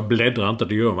inte så. Jag bläddrar inte.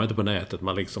 Det gör man inte på nätet.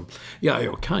 Man liksom... Ja,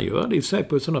 jag kan göra det i sig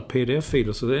på sådana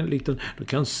pdf-filer. Så det är en liten... Då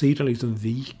kan sidan liksom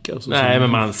vika. Nej, men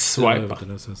man swipar.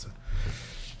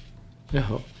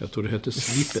 Jaha, jag tror det heter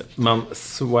swipe. Man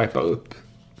swipar upp.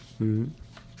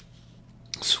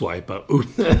 Swipar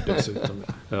upp dessutom.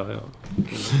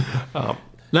 Ja.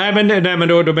 Nej, men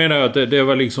då menar jag att det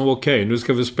var liksom okej. Nu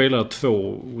ska vi spela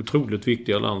 2 otroligt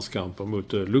viktiga landskamper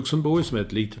mot Luxemburg som är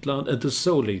ett litet land. Inte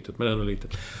så litet, men ändå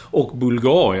litet. Och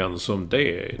Bulgarien som det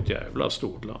är ett jävla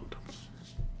stort land.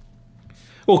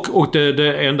 Och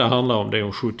det enda handlar om det är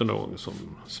en 17-åring som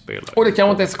spelar. Och det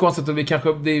kanske inte är så konstigt att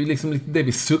det är liksom det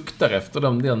vi suktar efter,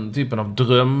 den typen av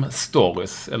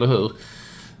drömstories, eller hur?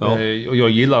 Ja. Och jag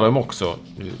gillar dem också.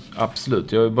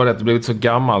 Absolut. Jag har bara blivit så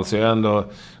gammal så jag ändå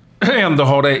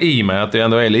har det i mig att det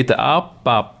ändå är lite app.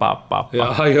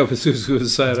 Ja, jag precis skulle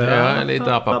säga det. Ja,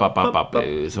 lite app.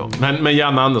 Så. Men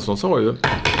Jan Andersson sa ju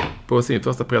på sin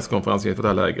första presskonferens inför det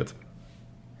här läget.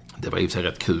 Det var i sig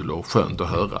rätt kul och skönt att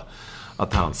höra.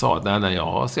 Att han sa att nej, jag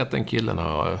har sett den killen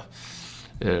och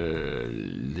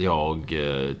jag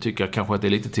tycker kanske att det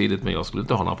är lite tidigt, men jag skulle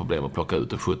inte ha några problem att plocka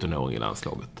ut en 17-åring i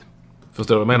landslaget.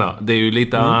 Förstår du vad jag menar? Det är ju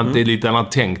lite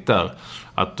annat tänkt där.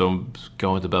 Att de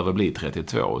kanske inte behöver bli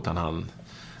 32, utan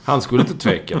han skulle inte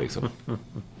tveka liksom.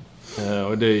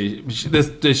 Och det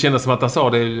kändes som att han sa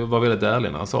det, var väldigt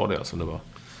ärlig när han sa det som det var.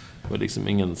 Det var liksom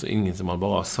ingen som man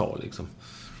bara sa liksom.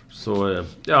 Så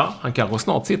han kanske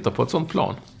snart sitter på ett sånt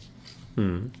plan.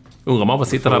 Undrar man får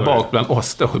sitta där bak bland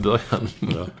oss då i början.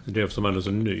 Ja, det är eftersom man är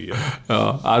så ny.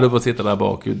 Ja, du får sitta där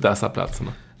bak i dessa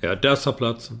platserna. Ja, dessa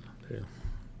platsen.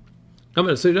 Ja,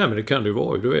 men så det kan det ju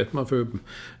vara. Du vet, man får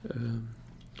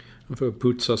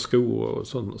putsa skor och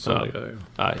sådana grejer.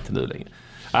 Nej, inte nu längre.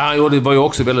 Ja, det var ju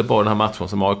också väldigt bra den här matchen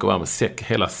som AIK var med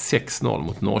hela 6-0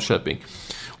 mot Norrköping.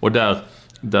 Och där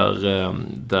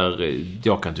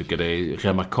jag kan tycka det är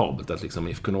remarkabelt att liksom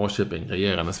IFK Norrköping,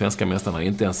 regerande svenska mästarna,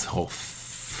 inte ens har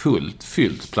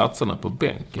fyllt platserna på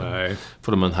bänken. Nej.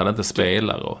 För de hade inte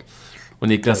spelare. Och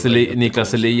Niklas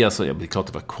Eliasson, det är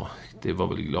klart det var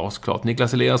väl glasklart.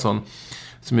 Niklas Eliasson,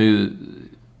 som ju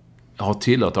har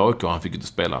tillhört AIK, han fick inte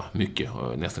spela mycket,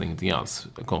 nästan ingenting alls.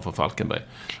 Han kom från Falkenberg.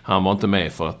 Han var inte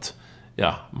med för att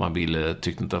man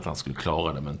tyckte inte att han skulle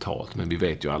klara det mentalt. Men vi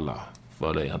vet ju alla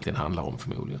vad det egentligen handlar om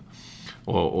förmodligen.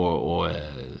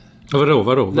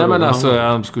 Vadå? Nej, men alltså,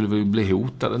 han skulle väl bli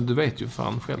hotad. Du vet ju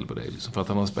fan själv på det, liksom, för att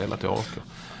han har spelat i AIK.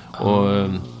 Och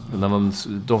när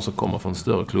de som kommer från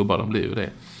större klubbar, de blir ju det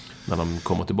när de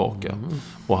kommer tillbaka.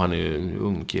 Och han är ju en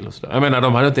ung kille och sådär. Jag menar,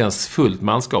 de hade inte ens fullt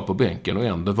manskap på bänken och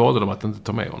ändå valde de att inte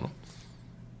ta med honom.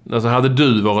 Alltså, hade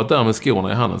du varit där med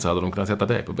skorna i handen så hade de kunnat sätta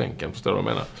dig på bänken. Förstår du vad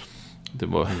jag menar? Det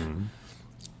var...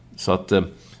 Så att...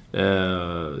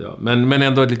 Men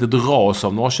ändå ett litet ras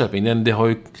av Norrköping. Det har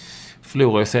ju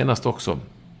förlorat senast också.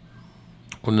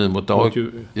 Och nu mot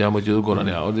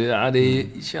Djurgården. Och det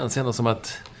känns ändå som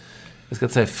att jag ska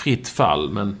inte säga fritt fall,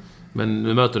 men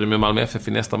nu möter du med Malmö FF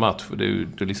i nästa match. Det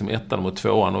är liksom 1:an mot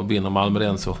 2:an och vinner Malmö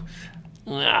den så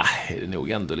är det nog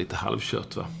ändå lite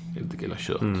halvkört, va? Lite illa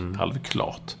kört,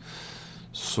 halvklart.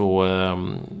 Så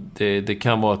det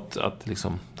kan vara att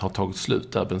liksom ha tagit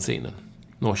slut där bensinen.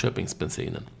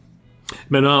 Norrköpingsbensinen.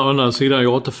 Men å andra sidan, jag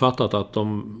har inte fattat att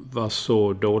de var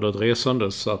så dåligt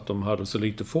resande så att de hade så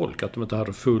lite folk, att de inte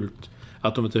hade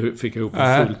att de inte fick ihop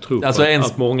en full trupp. Alltså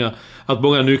att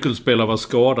många nyckelspelare var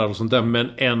skadade och sånt där, men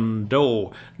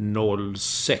ändå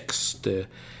 06,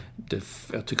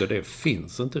 jag tycker det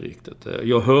finns inte riktigt.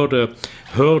 Jag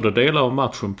hörde delar av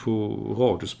matchen på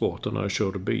Radiosporten när jag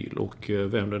körde bil, och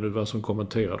vem det nu var som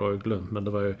kommenterade har jag glömt, men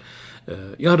det var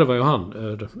ju han,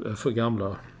 för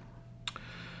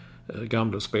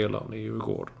gamla spelaren i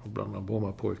Djurgården och bland annat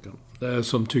Brommapojkarna,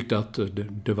 som tyckte att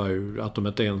det var ju att de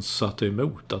inte ens satte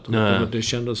emot, att det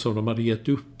kändes som de hade gett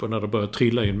upp, och när det började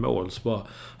trilla in mål så bara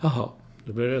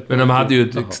det blev rätt. Men de hade ju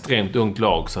ett extremt ungt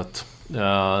lag, så att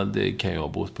det kan ju ha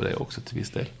berott på det också till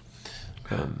viss del.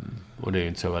 Och det är ju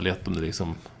inte så lätt om det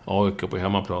liksom AIK på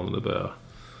hemmaplan och det börjar.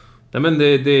 Nej, men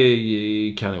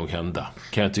det kan nog hända,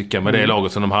 kan jag tycka. Med det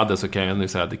laget som de hade så kan jag nu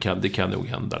säga att det kan nog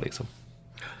hända liksom.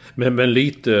 Men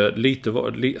lite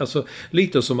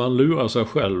som man lurar sig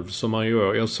själv, som man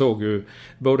gör. Jag såg ju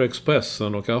både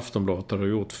Expressen och Aftonbladet hade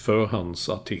gjort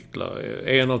förhandsartiklar.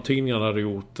 En av tidningarna hade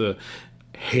gjort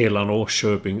hela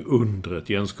Norrköping undret,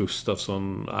 Jens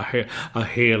Gustafsson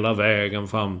hela vägen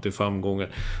fram till framgången.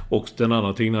 Och den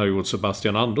andra tidningen har gjort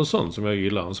Sebastian Andersson, som jag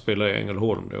gillar. Han spelar i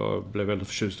Ängelholm. Jag blev väldigt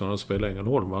förtjust när han spelar i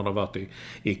Ängelholm. Han har varit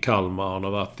i Kalmar, han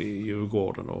har varit i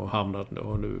Djurgården och hamnat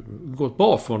och nu gått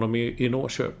bra för honom i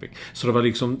Norrköping. Så det var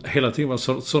liksom hela tiden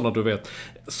sådana, du vet,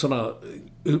 sådana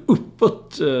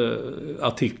uppåt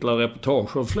artiklar,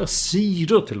 reportage och flera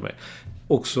sidor till mig.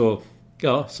 Också.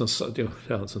 Ja, sen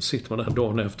sitter man där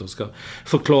dagen efter och ska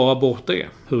förklara bort det.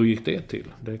 Hur gick det till?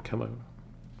 Det kan man ju.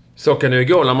 Så kan det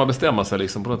ju gå när man bestämmer sig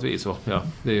liksom på något vis. Så, ja,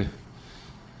 det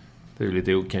är ju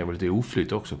lite, kan ju vara lite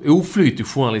oflyt också. Oflyt i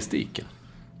journalistiken.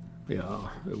 Ja,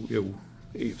 jo,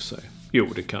 i och för sig. Jo,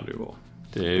 det kan det ju vara.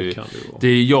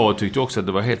 Jag tyckte också att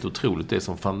det var helt otroligt. Det är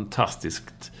som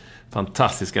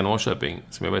fantastiska Norrköping,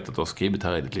 som jag vet att du har skrivit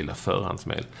här i ditt lilla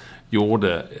förhandsmail,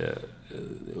 gjorde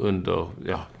under,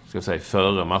 ska jag säga,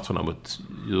 före matcherna mot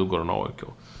Djurgården och AIK.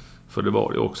 För det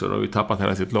var det också. De har ju tappat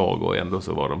hela sitt lag och ändå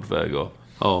så var de på väg att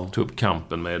ta upp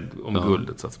kampen om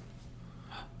guldet. Så att,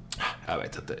 jag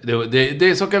vet inte.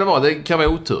 Det så kan det vara. Det kan vara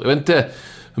otur. Jag vet inte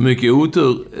hur mycket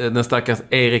otur den stackars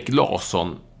Erik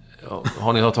Larsson.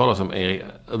 Har ni hört talas om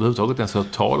överhuvudtaget ens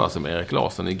hört talas om Erik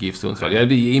Larsson i GIF Sundsvall? Ja,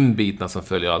 vi inbitna som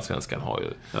följer Allsvenskan har ju.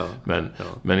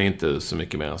 Men inte så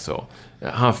mycket mer än så.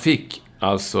 Han fick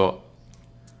alltså,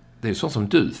 det är ju sånt som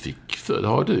du fick för, det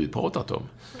har du ju pratat om.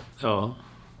 Ja.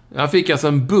 Han fick alltså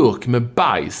en burk med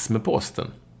bajs med posten.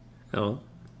 Ja.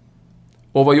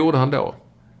 Och vad gjorde han då?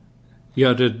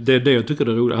 Ja, det är det jag tycker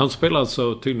det är roligt. Han spelar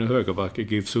alltså tydligen högerback i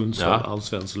GIF Sundsvall,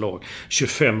 allsvensk lag.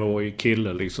 25-årig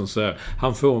kille liksom så här.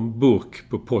 Han får en burk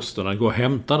på posten, han går och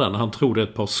hämtar den. Han tror det är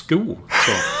ett par skor.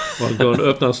 Så. Och han går och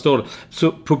öppnar stål.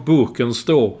 Så på burken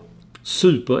står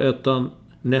Superettan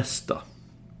nästa.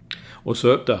 Och så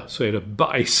är det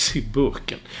bajs i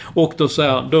burken. Och då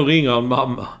säger han, då ringer han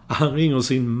mamma. Han ringer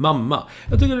sin mamma.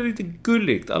 Jag tycker det är lite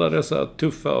gulligt. Alla dessa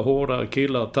tuffa, hårda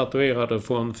killar tatuerade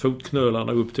från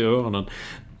fotknölarna upp till öronen.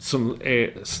 Som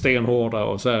är stenhårda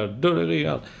och så här. Då ringer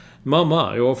han,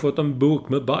 mamma, jag har fått en burk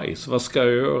med bajs. Vad ska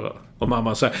jag göra? Och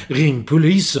mamma säger, ring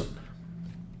polisen.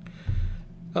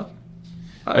 Ja.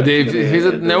 Det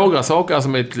finns några saker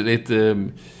som är lite...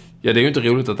 Ja, det är ju inte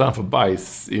roligt att han får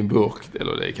bajs i en burk.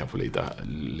 Eller det är kanske lite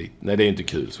nej, det är inte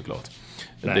kul såklart.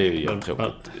 Nej, det är ju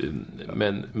jättetråkigt.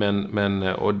 Men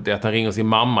och det att han ringer sin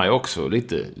mamma är också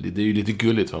det är ju lite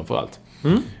gulligt framförallt.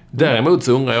 Däremot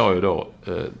så undrar jag ju då,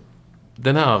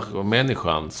 den här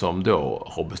människan som då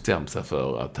har bestämt sig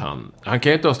för att han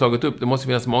kan ju inte ha slagit upp, det måste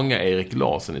finnas många Erik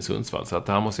Larsson i Sundsvall, så att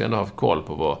han måste ju ändå ha koll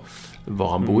på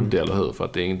var han bodde, eller hur? För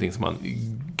att det är ingenting som man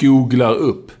googlar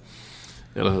upp.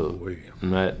 Eller hur?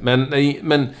 Nej,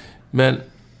 men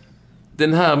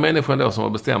den här människan då som har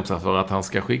bestämt sig för att han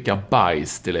ska skicka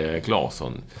bajs till Erik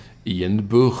Larsson i en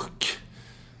burk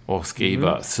och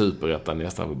skriva Superettan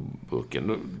nästa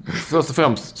burken. Först och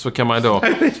främst så kan man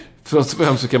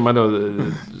då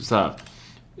så här,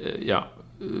 ja,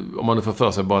 om man nu får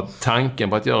för sig bara tanken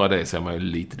på att göra det, så är man ju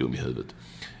lite dum i huvudet.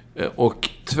 Och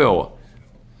 2,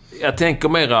 jag tänker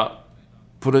mera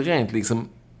på det rent liksom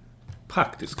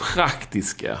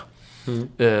praktiska.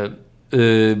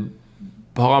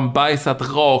 Har han bajsat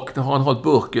rakt, har han hållit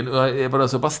burken, var det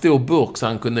så bara stor burk så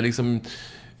han kunde liksom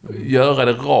göra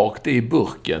det rakt i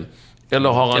burken, Eller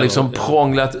har han liksom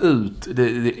prånglat ut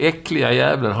det äckliga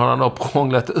jävlen, har han då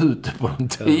prånglat ut på en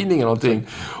tidning eller någonting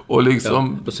och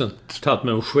liksom... och sen tagit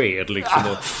med en sked liksom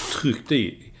och tryckt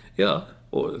i. Ja,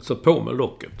 och så på med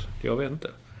locket. Jag vet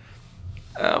inte.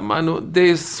 Det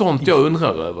är sånt jag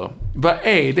undrar över. Vad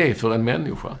är det för en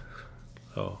människa?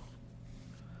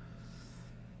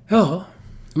 Ja.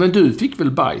 Men du fick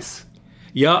väl bajs?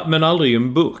 Ja, men aldrig i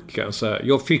en burk kan jag säga.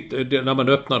 Jag fick, när man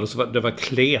öppnade så var det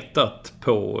kletat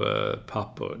på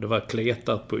papper. Det var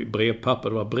kletat på brevpapper.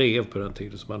 Det var brev på den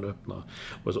tiden som man öppnade.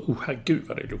 Och så, herregud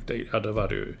vad det luktade. Ja, det var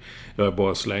det ju. Jag var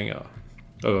bara slänga.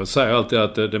 Jag säger alltid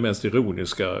att det mest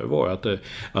ironiska var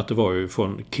att det var ju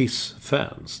från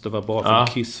Kiss-fans. Det var bara från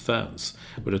Kiss-fans.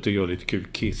 Och det tycker jag är lite kul.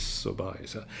 Kiss och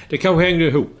bajs. Det kanske hängde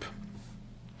ihop.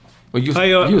 Och just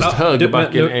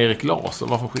högerbacken Erik Larsson,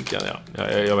 varför skickade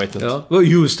jag vet inte. Ja,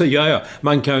 just det, ja.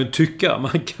 Man kan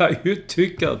ju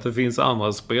tycka att det finns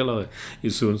andra spelare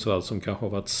i Sundsvall som kanske har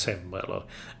varit sämre eller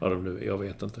vad de nu är, jag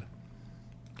vet inte.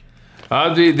 Ja,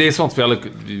 det är sånt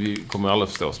vi kommer aldrig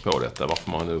förstå oss på detta.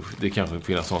 Varför man nu, det kanske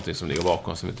finns någonting som ligger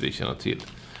bakom som inte vi känner till.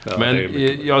 Ja,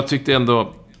 men jag tyckte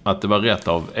ändå att det var rätt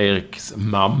av Eriks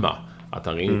mamma att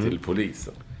han ringde till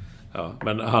polisen. Ja,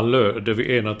 men han löd, det var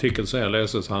en artikel som jag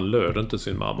läste, så han löd inte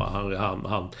sin mamma.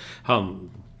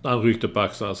 Han ryckte på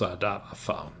axlarna och sa, där vad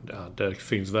fan, det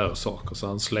finns värre saker. Så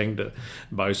han slängde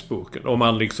bajsboken. Om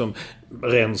han liksom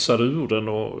rensade ur den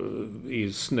och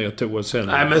i snedtoa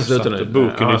sen satte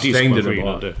boken i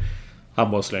diskmaskinen.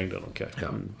 Han bara slängde den, okej. Okay. Ja.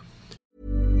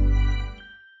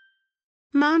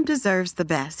 Mom deserves the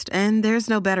best, and there's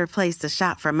no better place to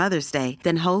shop for Mother's Day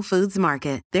than Whole Foods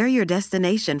Market. They're your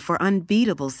destination for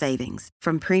unbeatable savings,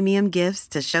 from premium gifts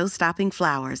to show-stopping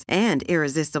flowers and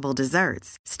irresistible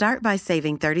desserts. Start by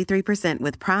saving 33%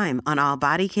 with Prime on all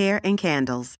body care and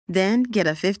candles. Then get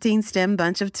a 15-stem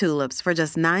bunch of tulips for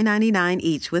just $9.99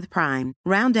 each with Prime.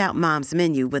 Round out Mom's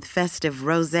menu with festive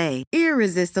rosé,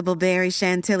 irresistible berry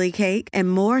chantilly cake,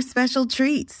 and more special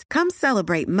treats. Come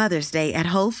celebrate Mother's Day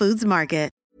at Whole Foods Market.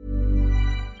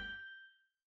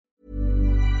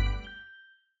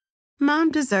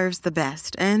 Mom deserves the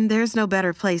best, and there's no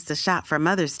better place to shop for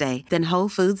Mother's Day than Whole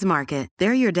Foods Market.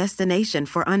 They're your destination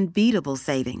for unbeatable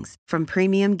savings, from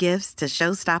premium gifts to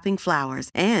show-stopping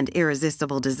flowers and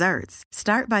irresistible desserts.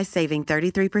 Start by saving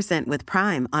 33% with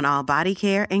Prime on all body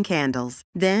care and candles.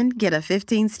 Then get a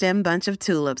 15-stem bunch of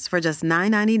tulips for just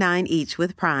 $9.99 each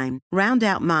with Prime. Round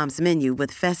out Mom's menu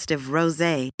with festive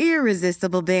rosé,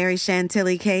 irresistible berry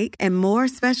chantilly cake, and more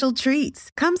special treats.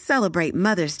 Come celebrate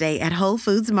Mother's Day at Whole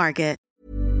Foods Market.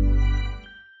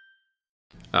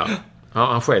 Ja,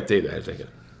 han sket i det helt enkelt.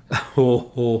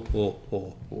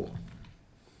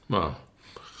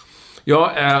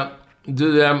 Ja,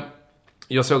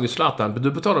 jag såg ju Zlatan.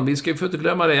 Du betalar, vi ska ju inte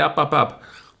glömma det. App.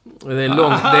 Det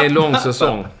är en lång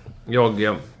säsong.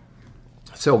 Jag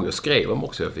såg och skrev om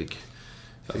också. Jag fick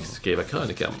skriva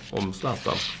krönika om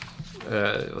Zlatan.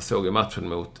 Jag såg ju matchen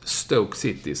mot Stoke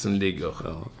City som ligger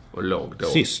och låg då.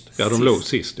 Sist. Ja, de låg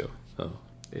sist, ja.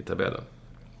 I tabellen.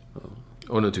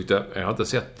 Och nu tyckte jag har inte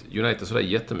sett United sådär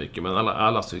jättemycket, men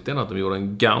alla tyckte ändå att de gjorde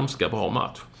en ganska bra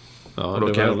match. Ja,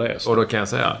 och då kan jag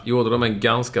säga, gjorde de en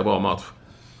ganska bra match,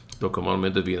 då kommer de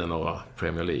inte vinna några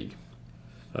Premier League.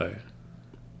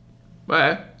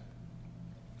 Nej.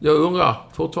 Jag undrar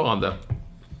fortfarande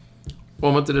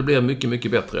om inte det blir mycket,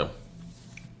 mycket bättre.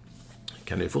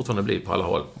 Kan det fortfarande bli på alla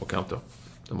håll och kanter.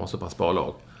 De har så pass bra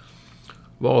lag.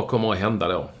 Vad kommer att hända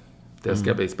då? Det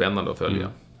ska bli spännande att följa.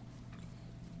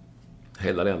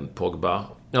 Hela den Pogba.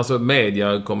 Alltså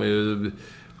media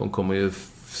kommer ju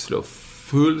slå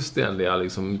fullständiga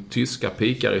liksom tyska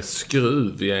pikar i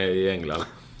skruv i England.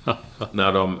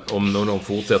 om de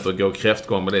fortsätter gå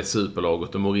kräftgång med det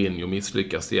superlaget och Mourinho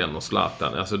misslyckas igen och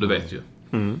Zlatan. Alltså du vet ju.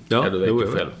 Ja, du vet ju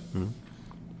själv.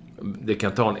 Det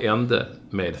kan ta en ände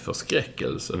med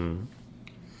förskräckelse.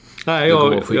 Nej,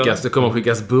 det kommer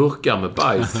skickas burkar med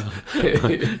bajs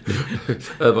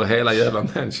över hela jävla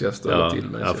Manchester. Ja, till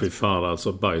Manchester. Ja, fy fan,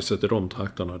 alltså bajset i de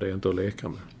trakterna, det är inte att leka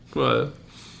med. Nej.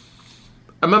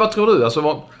 Men vad tror du?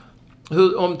 Alltså,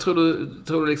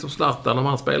 tror du liksom Zlatan, om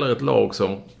han spelar ett lag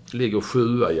som ligger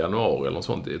 7 i januari eller något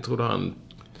sånt, tror du han...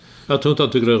 Jag tror inte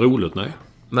han tycker det är roligt, nej.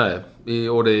 Nej,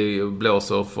 och det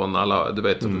blåser från alla... Du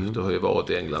vet, du har ju varit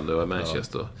i England och i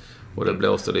Manchester. Ja. Och det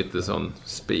blåser lite sån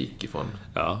spik ifrån.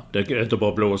 Ja, det är inte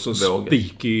bara blåser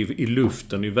spik i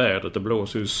luften, i vädret. Det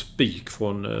blåser ju spik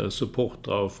från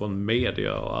supportrar och från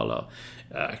media och alla.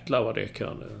 Jäklar vad det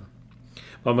kan.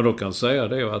 Vad man då kan säga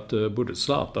det är att både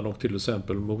Zlatan och till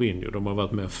exempel Mourinho, de har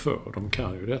varit med förr. De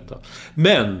kan ju detta.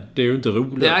 Men det är ju inte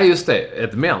roligt. Ja, just det.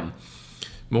 Ett men.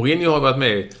 Mourinho har varit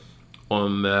med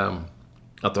om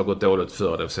att det har gått dåligt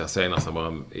för, det vill säga senast han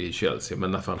var i Chelsea.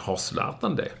 Men när fan har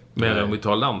Zlatan det? Men om vi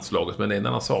tar landslaget, men det är en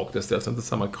annan sak. Det ställs inte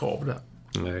samma krav där.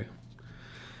 Nej.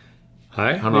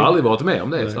 Han har aldrig varit med om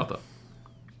det, Zlatan.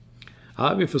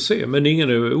 Ja, vi får se. Men ingen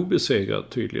är obesegrad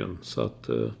tydligen. Så att,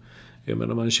 jag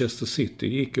menar, Manchester City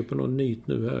gick ju på någon nit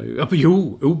nu här. Ja,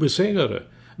 jo, obesegrade.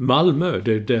 Malmö,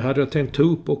 det hade jag tänkt ta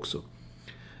upp också.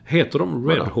 Heter de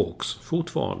Red Hawks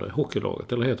fortfarande,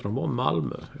 hockeylaget? Eller heter de bara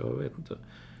Malmö? Jag vet inte.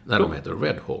 Nej, de heter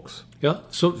Red Hawks. Ja,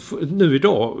 så nu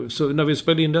idag, så när vi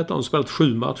spelade in detta, har de spelat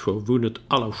 7 matcher och vunnit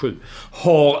alla 7.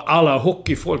 Har alla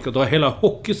hockeyfolket och hela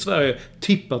hockey-Sverige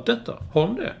tippat detta? Har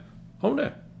de det? Har de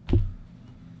det?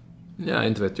 Ja,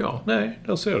 inte vet jag. Nej,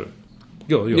 där ser du.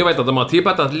 Jag vet att de har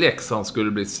tippat att Leksand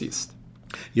skulle bli sist.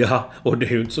 Ja, och det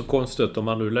är ju inte så konstigt om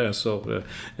man nu läser...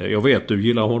 Jag vet, du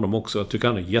gillar honom också. Jag tycker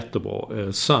han är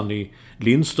jättebra. Sunny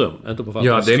Lindström. Inte på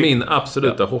ja, det är min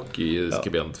absoluta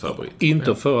hockeyskribentfavorit.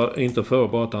 Inte för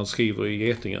bara att han skriver i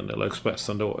Getingen eller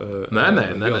Expressen då.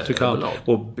 Nej. Jag tycker han,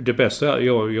 och det bästa är,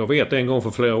 jag vet en gång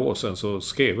för flera år sedan så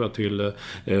skrev jag till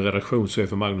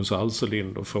redaktionschef Magnus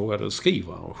Alselind och frågade,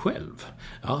 skriver han själv?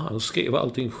 Ja, han skrev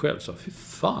allting själv. Så fy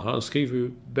fan, han skriver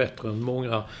ju bättre än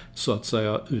många, så att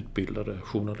säga, utbildade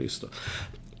journalister.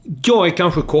 Jag är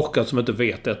kanske korkad som inte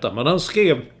vet detta, men han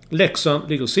skrev Leksand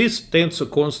ligger sist, det är inte så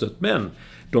konstigt, men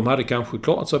de hade kanske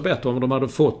klarat sig bättre om de hade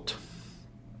fått,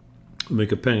 hur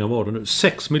mycket pengar var det nu?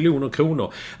 6 miljoner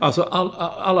kronor. Alltså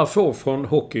alla får från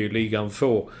hockeyligan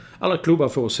alla klubbar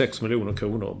får 6 miljoner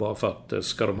kronor bara för att det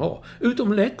ska de ha.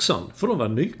 Utom Leksand, för de var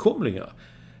nykomlingar.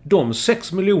 De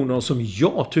 6 miljoner som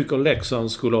jag tycker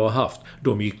Leksand skulle ha haft,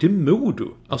 de gick till Modo.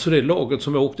 Alltså det laget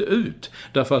som åkte ut.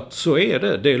 Därför att så är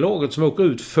det. Det laget som åker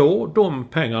ut får de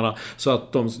pengarna så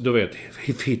att de, du vet,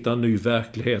 hittar en ny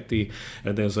verklighet i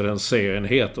den serien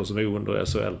heter som är under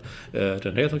SHL.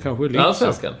 Den heter kanske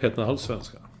Allsvenskan. Heter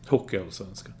Allsvenskan.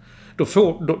 Hockeyallsvenskan. Då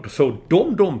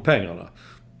får de pengarna.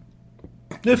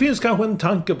 Det finns kanske en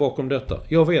tanke bakom detta.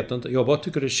 Jag vet inte. Jag bara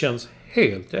tycker det känns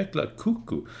helt jäkla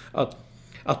koko att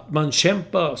man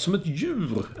kämpar som ett djur,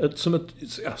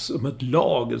 som ett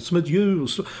lag, som ett djur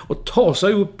och tar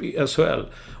sig upp i SHL.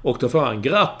 Och då får han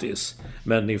grattis.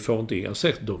 Men ni får inte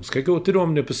ersättning. De ska gå till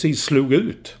dem ni precis slog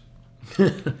ut.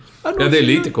 Ja, det är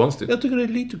lite konstigt. Jag tycker det är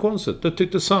lite konstigt. Det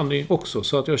tyckte Sunny också.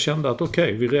 Så att jag kände att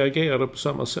okej, vi reagerade på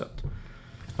samma sätt.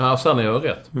 Ja, Sunny har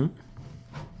rätt.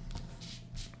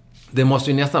 Det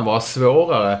måste ju nästan vara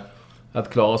svårare att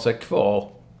klara sig kvar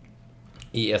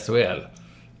i SHL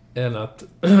än att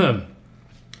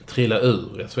trilla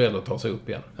ur SHL och ta sig upp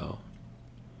igen. Ja.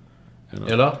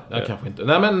 Eller? Ja, kanske inte.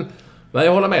 Nej,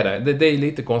 jag håller med dig. Det är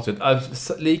lite konstigt.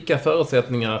 Lika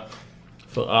förutsättningar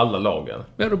för alla lagen.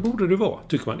 Ja, då borde det vara,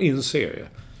 tycker man, i en serie.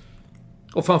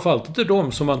 Och framförallt inte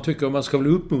de som man tycker man ska väl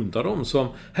uppmuntra dem som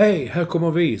hej, här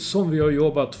kommer vi, som vi har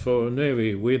jobbat för, nu är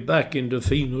vi, we're back in the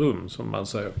fin room, som man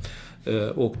säger.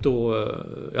 Och då,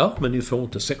 ja, men ni får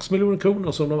inte 6 miljoner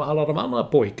kronor som alla de andra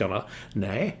pojkarna.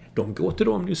 Nej, de går till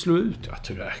dem ni slår ut.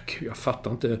 Jag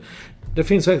fattar inte. Det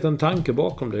finns säkert en tanke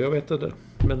bakom det, jag vet inte.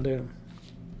 Men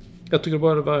jag tycker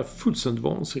bara det var fullständigt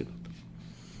vansinnigt.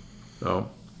 Ja.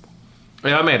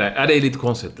 Jag är med dig. Ja, det är lite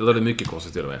konstigt. Eller det är mycket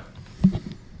konstigt till och med.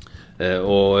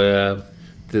 Och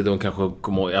de kanske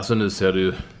kommer... Alltså nu ser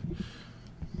du...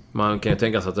 Man kan ju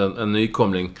tänka sig att en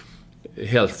nykomling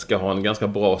helst ska ha en ganska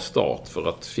bra start för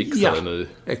att fixa det nu.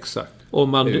 Exakt. Och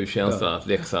man, det är ju känslan att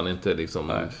Leksand inte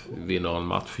liksom vinner en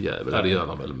matchjävel. Det gör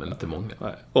de väl, men inte många.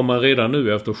 Nej. Om man redan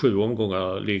nu efter 7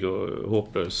 omgångar ligger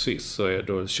hopplös sist, så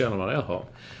då känner man, jaha,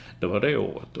 det var det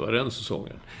året, det var den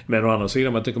säsongen. Men å andra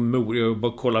sidan, man tänker Modo, jag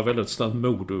bara kollar väldigt snabbt,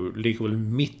 Modo ligger väl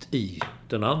mitt i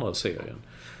den andra serien.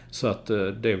 Så att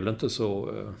det är väl inte så,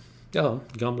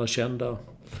 gamla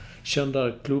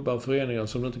kända klubbar och föreningar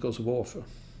som det inte går så bra för.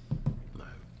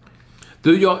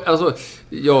 Du,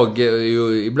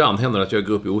 ibland händer det att jag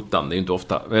går upp i ottan, det är inte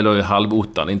ofta, eller i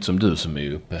halvottan, inte som du som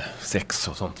är uppe 6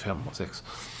 och sånt, 5 och 6.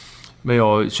 Men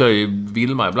jag kör ju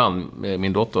Vilma ibland med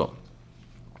min dotter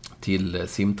till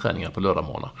simträningar på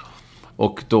lördagmorgnar.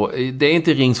 Och då, det är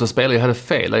inte Rings och spelare, jag hade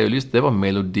fel, det var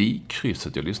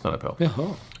Melodikrysset jag lyssnade på.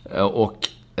 Jaha. Och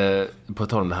på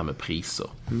tal om det här med priser.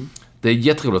 Det är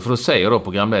jätteroligt, för då säger då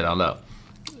programledaren där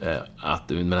att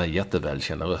med den här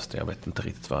jättevälkända rösten, jag vet inte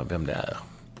riktigt vem det är.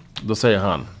 Då säger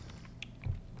han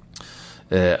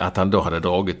att han då hade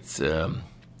dragit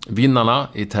vinnarna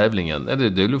i tävlingen.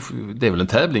 Det är väl en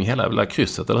tävling hela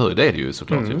krysset, eller hur? Det är det ju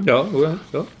såklart. Ja.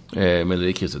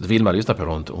 Melodikrysset. Vilma lyssnar på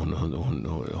det,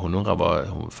 hon undrar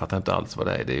hon fattar inte alls vad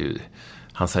det är. Det är ju,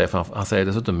 han säger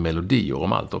dessutom melodier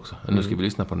om allt också. Nu ska vi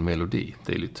lyssna på en melodi.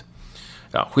 Det är lite...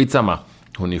 Ja, skitsamma.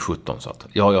 Hon är 17 så att...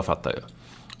 Ja, jag fattar ju.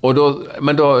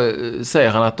 Men då säger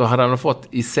han att då hade han fått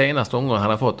i senaste omgången,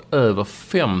 han har fått över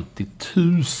 50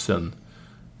 000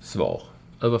 svar.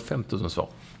 Över 50 000 svar.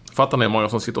 Fattar ni hur många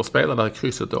som sitter och spelar det här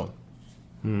krysset då?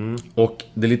 Och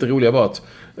det lite roliga var att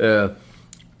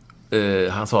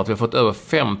han sa att vi har fått över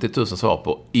 50 000 svar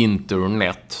på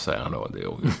internet, säger han då. Det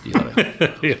gillar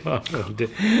det. Ja,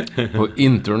 det. På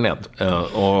internet.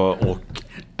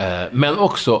 Men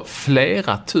också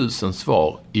flera tusen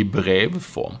svar i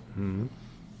brevform.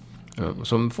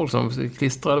 Som folk som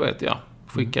klistrar,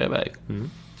 skickar iväg.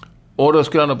 Och då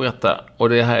skulle han då berätta, och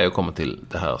det är här jag kommer till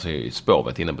det här som jag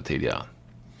spåret inne på tidigare.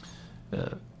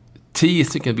 10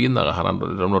 stycken vinnare hade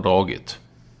de då dragit.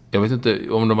 Jag vet inte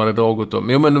om de hade dragit dem.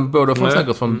 Men båda från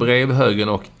säkert från brevhögen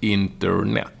och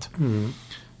internet.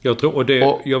 Jag tror,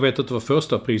 jag vet inte vad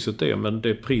första priset är, men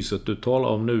det priset du talar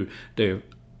om nu, det är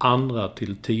 2:a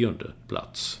till 10:e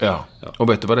plats. Ja. Och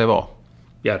vet du vad det var?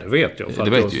 Ja, det vet jag. Det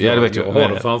vet jag. Jag har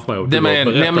det framför mig och du har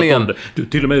berättat nämligen om det. Du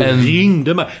till och med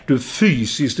ringde mig. Du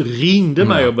fysiskt ringde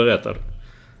mig och berättade.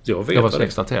 Jag var så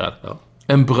exalterad. Ja.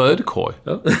 En brödkorg.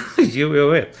 Ja. Jo, jag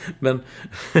vet. Men...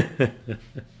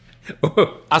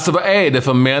 Alltså, vad är det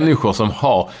för människor som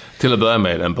har till att börja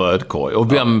med en brödkorg?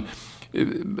 Och vem...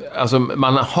 Alltså,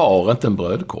 man har inte en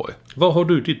brödkorg. Var har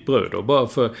du ditt bröd då? Bara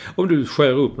för... Om du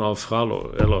skär upp några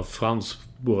frallor, eller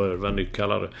fransbröd, vad ni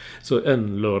kallar det. Så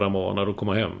en lördag morgon när du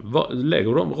kommer hem.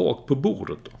 Lägger de rakt på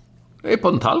bordet då? Det är på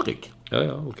en tallrik.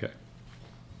 Ja, okej.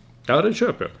 Ja, det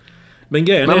köper jag.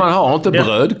 Men man har inte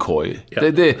brödkorg.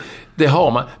 Ja. Det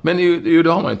har man. Men det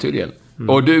har man ju tydligen.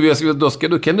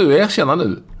 Och kan du erkänna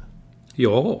nu?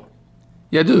 Ja.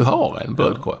 Ja, du har en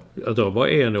brödkorg. Ja, det var bara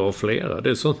en och flera. Det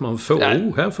är sånt man får.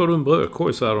 Nej. Här får du en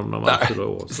brödkorg, så här när man fyller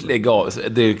år. Lägg av.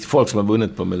 Det är folk som har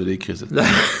vunnit på Melodikrysset.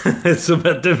 Som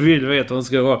inte vill veta vad de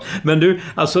ska vara. Men du,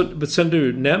 alltså, sen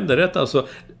du nämnde detta,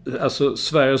 alltså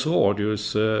Sveriges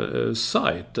Radios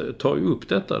sajt tar ju upp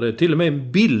detta. Det är till och med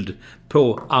en bild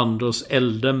på Anders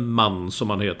Eldeman, som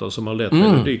han heter, som har lett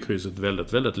Melodikrysset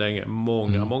väldigt, väldigt länge.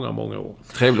 Många år.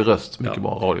 Trevlig röst, mycket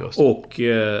bra radioröst. Och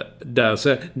där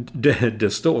så,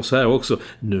 det står så här också: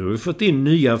 nu har vi fått in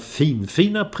nya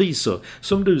fina priser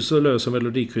som du så löser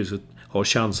Melodikrysset har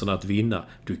chansen att vinna.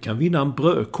 Du kan vinna en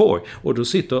brödkorg. Och då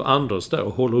sitter Anders där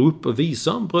och håller upp och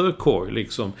visar en brödkorg,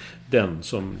 liksom den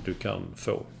som du kan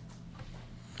få.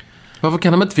 Varför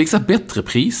kan de inte fixa bättre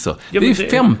priser? Ja, det är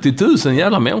 50 000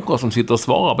 jävla människor som sitter och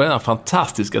svarar på den här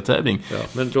fantastiska tävling. Ja,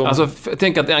 men alltså,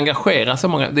 tänk att det engagerar så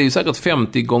många. Det är ju säkert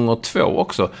 50 gånger 2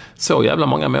 också. Så jävla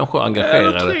många människor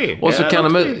engagerade. Och så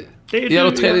kan de...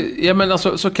 men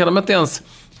alltså, så kan de inte ens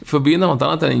få vinna något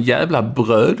annat än en jävla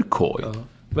brödkorg. Ja.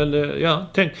 Men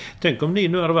tänk om ni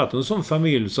nu hade varit en sån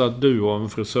familj så att du och en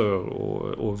frisör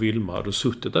och Vilma hade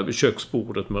suttit där vid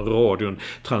köksbordet med radion,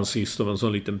 transistor med en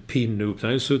sån liten pinne upp. Ni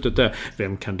hade suttit där.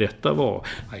 Vem kan detta vara?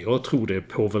 Ja, jag tror det är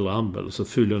Povel Ramel. Så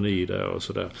fyller ni i det och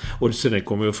sådär. Och sen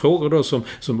kommer jag frågor då som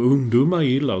ungdomar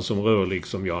gillar, som rör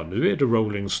liksom, ja, nu är det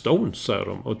Rolling Stones, säger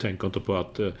de. Och tänker inte på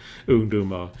att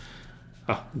ungdomar...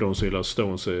 de som gillar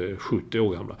Stones är 70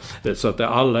 år gamla. Så att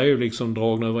alla är ju liksom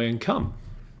dragna över en kam.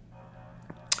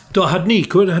 Då hade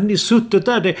ni suttit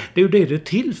där. Det är ju det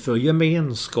till för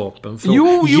gemenskapen. För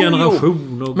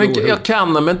generationer. Jo. Men jag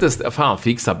kan de inte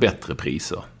fixa bättre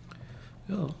priser.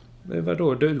 Ja, men vadå?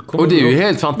 Och det är ju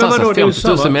helt fantastiskt.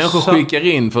 50 000 människor skickar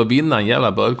in för att vinna en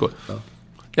jävla brödkorg.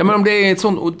 Ja, men om det är ett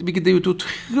sånt, vilket är ett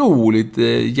otroligt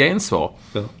gensvar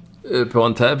på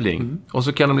en tävling. Och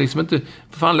så kan de liksom inte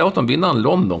låta dem vinna en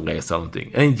Londonresa eller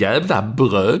någonting. En jävla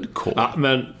brödkorg. Ja,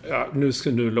 men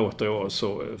nu låter jag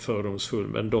så fördomsfull,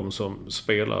 men de som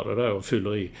spelar det där och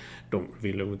fyller i, de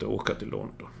vill nog inte åka till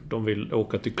London. De vill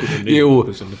åka till koloni.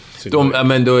 Jo,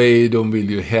 de vill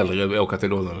ju hellre åka till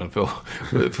London än få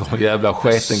en jävla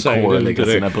sketen korg och lägga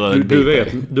sina brödbitar.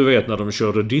 Du vet när de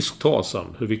körde disktasan,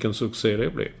 vilken succé det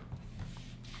blev.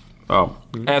 Ja,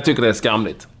 jag tycker det är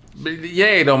skamligt.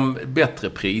 Ge dem bättre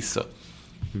priser.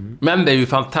 Men det är ju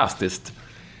fantastiskt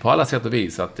på alla sätt och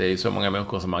vis att det är så många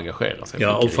människor som engagerar sig.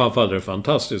 Ja, och framförallt är det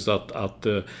fantastiskt att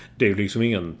det är liksom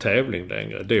ingen tävling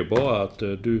längre. Det är bara att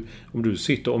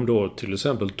om då till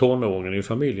exempel tonåringen i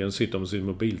familjen sitter med sin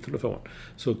mobiltelefon,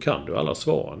 så kan du alla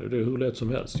svaren. Det är hur lätt som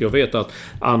helst. Jag vet att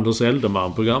Anders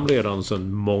Eldeman, programledaren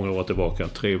sedan många år tillbaka,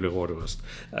 trevlig radioröst,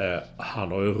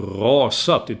 han har ju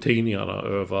rasat i tidningarna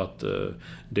över att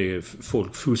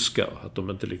folk fuskar. Att de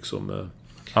inte liksom...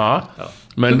 Ja.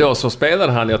 Men då så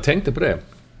spelade han, jag tänkte på det.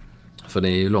 För det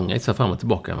är ju långa isar fram och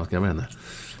tillbaka, man ska vända.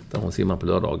 Där hon simmar på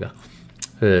lördagar.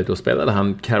 Då spelade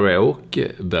han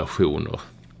karaoke-versioner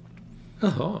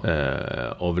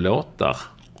av låtar.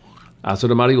 Alltså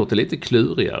de hade gjort det lite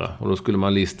klurigare. Och då skulle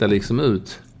man lista liksom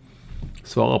ut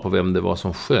svara på vem det var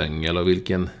som sjöng eller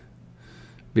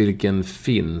vilken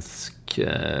finsk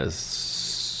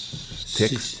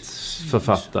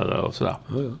textförfattare och sådär.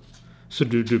 Ja. Så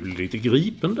du blir lite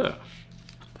gripen där?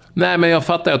 Nej, men jag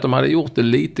fattar att de hade gjort det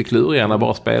lite klurigare när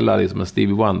bara spela liksom en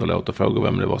Stevie Wonder-låt och fråga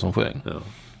vem det var som sjöng. Ja.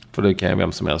 För det kan ju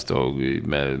vem som helst då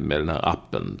med den här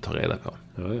appen ta reda på.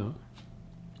 Ja.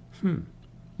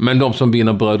 Men de som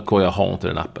vinner brödkorgar har inte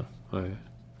den appen. Nej.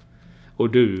 Och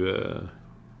du...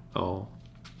 ja.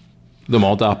 De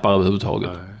har inte appar överhuvudtaget.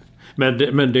 Nej.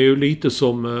 Men det är ju lite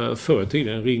som förr i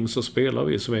tiden, Ring så spelar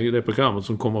vi, som är det programmet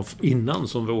som kommer innan,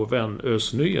 som vår vän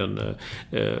Özz Nujen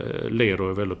leder och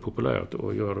är väldigt populärt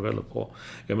och gör det väldigt bra.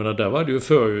 Jag menar, där var det ju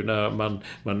förr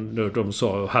när de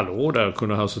sa hallå, där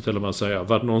kunde han så till och med säga,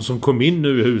 var det någon som kom in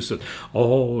nu i huset?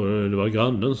 Ja, det var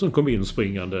grannen som kom in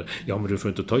springande. Ja, men du får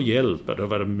inte ta hjälp. Då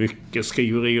var det mycket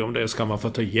skriveri om det. Ska man få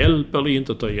ta hjälp eller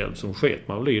inte ta hjälp? Som sket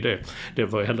man väl i det. Det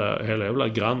var hela jävla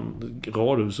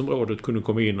radhusområdet kunde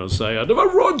komma in och säga, det var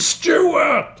Rod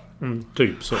Stewart!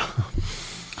 Typ så.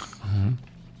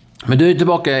 Men du är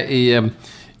tillbaka i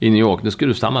New York. Nu ska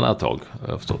du stanna där ett tag,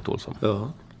 jag har förstått det som.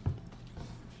 Ja.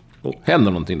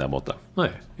 Händer någonting där borta?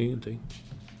 Nej, ingenting.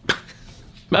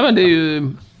 Men det är ju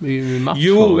matcher.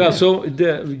 Jo, alltså,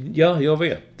 jag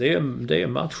vet. Det är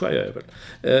matchjävel.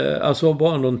 Alltså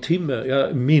bara någon timme,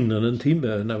 mindre än en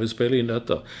timme när vi spelar in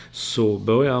detta, så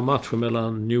börjar matchen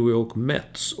mellan New York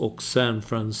Mets och San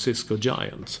Francisco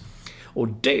Giants. Och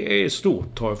det är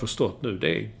stort, har jag förstått nu.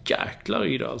 Det är jäklar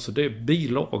i det. Alltså, det är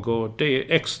bilagor, det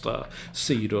är extra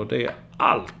sidor, det är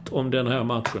allt om den här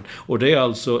matchen. Och det är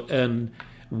alltså en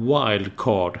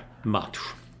wildcard-match.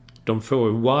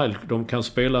 De kan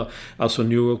spela, alltså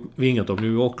inget av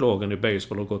New York-lagen i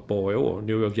baseball har gått bra i år.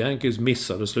 New York Yankees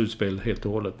missade slutspel helt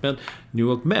och hållet. Men New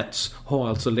York Mets har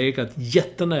alltså legat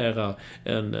jättenära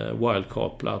en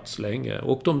wildcard-plats länge.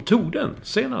 Och de tog den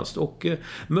senast och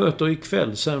möter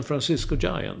ikväll San Francisco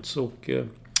Giants. Och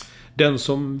den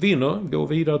som vinner går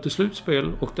vidare till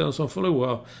slutspel, och den som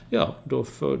förlorar, ja, då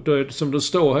är det som det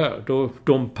står här, då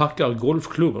de packar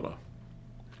golfklubborna.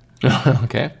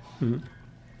 Okej.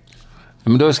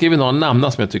 Men du har skrivit några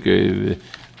namn som jag tycker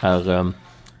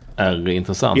är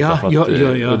intressanta. Ja.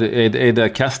 Är det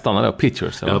kastarna då?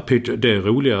 Pitchers? Eller? Ja, pitcher, det är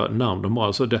roliga namn de har.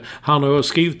 Alltså han har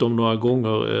skrivit om några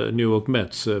gånger, New York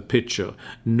Mets pitcher,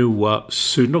 Noah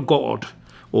Syndergaard.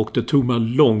 Och det tog mig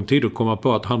lång tid att komma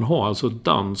på att han har alltså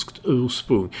danskt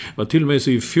ursprung. Det var till och med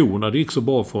så i fjol när det gick så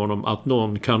bra för honom att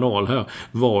någon kanal här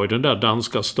var i den där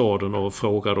danska staden och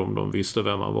frågade om de visste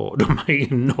vem han var. De har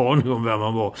ingen aning om vem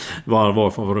han var. Var han var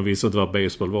från, vad de visste att det var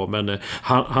baseball var. Men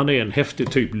han är en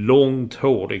häftig typ, långt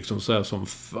hår liksom så här som,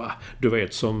 du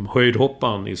vet, som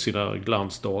höjdhopparen i sina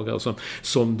glansdagar.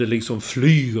 Som det liksom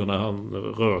flyger när han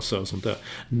rör sig och sånt där.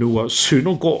 Noah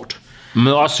Syndergaard.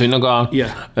 Ja, Syndergaard.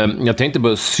 Yeah. Jag tänkte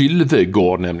på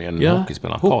Sylvegård, nämligen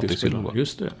hockeyspelaren. Patrik Sylvegård.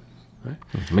 Just det.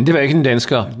 Men det var inte en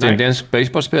danskare. Det är en dansk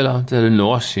baseballspelare. Det är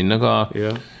Noah Syndergaard.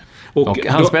 Yeah. Och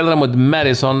han spelade mot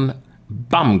Madison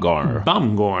Bumgarner.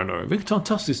 Bumgarner. Vilket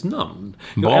fantastiskt namn.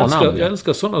 Jag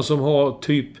älskar sådana som har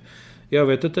typ, jag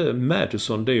vet inte,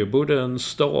 Madison, det är ju både en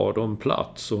stad och en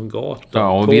plats och en gata.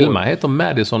 Ja, och Vilma heter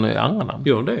Madison i andra namn.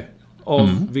 Gör det?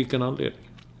 Av vilken anledning?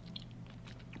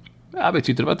 Ja, vi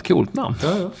tyckte det var ett coolt namn.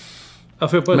 Ja.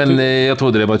 Men jag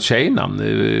trodde det var ett tjejnamn.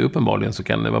 Uppenbarligen så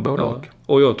kan det vara både och.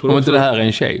 Och jag trodde om inte det här är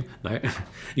en tjej. Nej.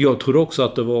 Jag trodde också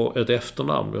att det var ett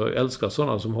efternamn. Jag älskar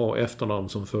sådana som har efternamn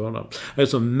som förnamn.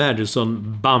 Alltså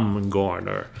Madison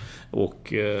Bumgarner.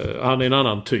 Och han är en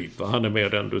annan typ. Han är mer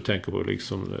den du tänker på,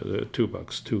 liksom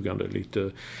tobakstuggande, lite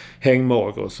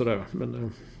hängmager och sådär.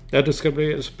 Men ja, det ska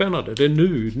bli spännande. Det är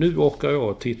nu orkar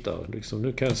jag titta. Liksom,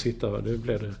 nu kan jag sitta. Det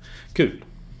blir det kul.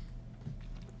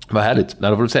 Vad härligt.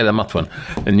 När du får säga den matchen.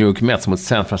 New York Mets mot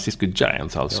San Francisco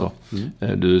Giants alltså. Ja.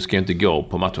 Du ska inte gå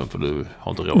på matchen för du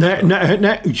har inte råd.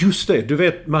 Nej, just det. Du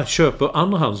vet, man köper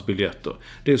andrahandsbiljetter.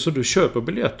 Det är så du köper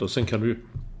biljetter,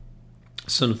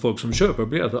 sen folk som köper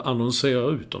biljetter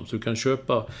annonserar ut dem. Så du kan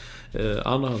köpa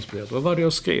andrahandsbiljetter. Vad var det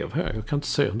jag skrev här? Jag kan inte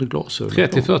säga om det glasögon.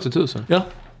 30-40 000. Ja,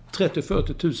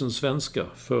 30-40 000 svenskar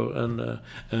för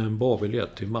en bra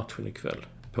biljett till matchen ikväll.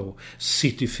 På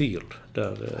City Field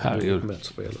där Mets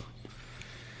spelar.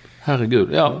 Herregud,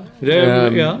 ja.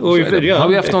 Har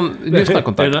vi haft någon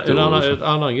lyssnarkontakt? En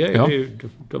annan grej. Ja.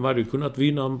 De hade ju kunnat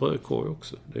vinna en brödkorg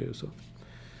också. Det är ju så.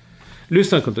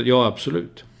 Lyssnarkontakt, ja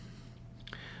absolut.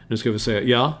 Nu ska vi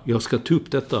säga, jag ska ta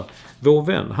upp detta. Vår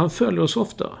vän, han följer oss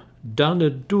ofta. Danne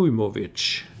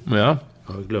Dujmovic. Ja.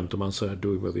 Jag har glömt om man säger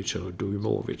Dujmovic eller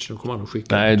Dujmovic. Nu kommer han att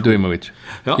skicka. Nej, Dujmovic.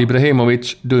 Ja.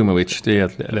 Ibrahimovic, Dujmovic. Det är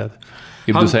helt lätt.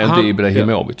 Du säger inte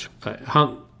Ibrahimovic.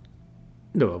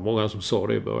 Det var många som sa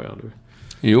det i början.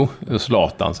 Jo,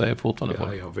 Zlatan säger fortfarande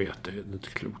Ja, jag vet. Det är inte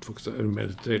klokt.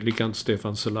 Men det är likadant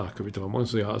Stefan Selakovic. Det var många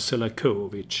som säger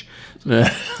Selakovic.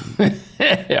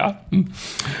 Ja.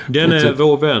 Den är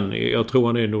vår vän. Jag tror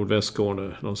han är i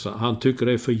Nordvästskåne någonstans. Han tycker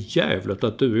det är för jävligt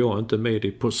att du och jag inte är med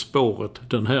i På spåret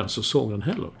den här säsongen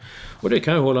heller. Och det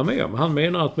kan jag hålla med om. Han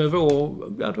menar att med vår,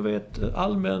 ja du vet,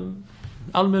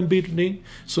 allmänbildning,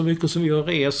 så mycket som vi har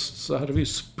rest, så hade vi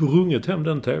sprungit hem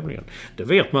den tävlingen. Det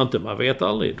vet man inte, man vet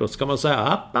aldrig. Då ska man säga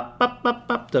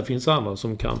app. Det finns andra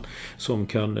som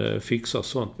kan fixa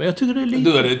sånt. Men jag tycker det är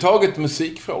lite... Du hade tagit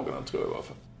musikfrågorna, tror jag i alla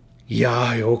fall.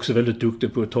 Ja, jag är också väldigt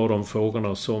duktig på att ta de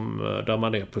frågorna som där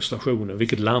man är på stationen.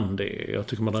 Vilket land det är. Jag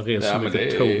tycker man har rest så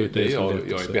mycket tåg ut. Jag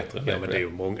är bättre än det. Ja, men det är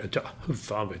ju många... Ja, hur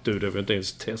fan vet du? Det har vi inte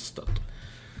ens testat.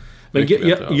 Men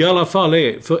i alla fall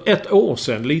för ett år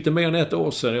sedan, lite mer än ett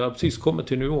år sedan, jag har precis kommit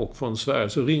till New York från Sverige,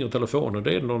 så ringer telefonen.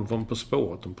 Det är någon från På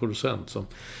spåret, en producent som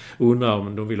undrar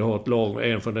om de vill ha ett lag,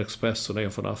 en från Expressen och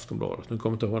en från Aftonbladet. Nu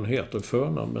kommer inte ihåg vad han heter i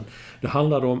förnamn, men det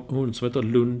handlade om hon som heter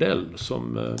Lundell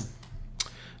som...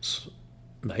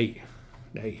 Nej.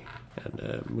 En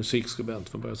musikskribent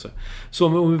får börja säga.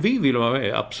 Som om vi ville vara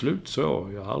med, absolut så.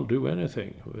 I'll do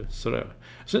anything. Sådär.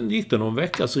 Sen gick det någon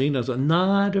vecka så innan så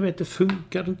nej, du vet, det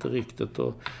funkade inte riktigt.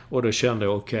 Och då kände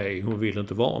jag okej, hon ville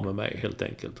inte vara med mig helt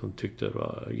enkelt. Hon tyckte det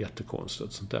var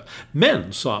jättekonstigt. Sånt där. Men,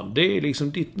 sa han, det är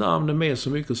liksom ditt namn är med så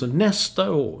mycket. Så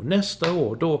nästa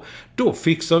år, då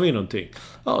fixar vi någonting.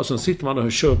 Ja, och sen sitter man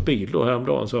och kör bil då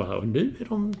häromdagen så här. Och nu är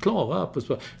de klara.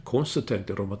 Konstigt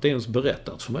tänkte de att det ens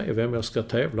berättat för mig vem jag ska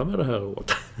tävla med det här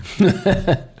året.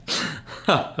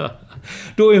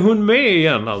 Då är hon med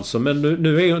igen alltså. Men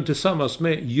nu är hon tillsammans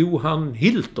med Johan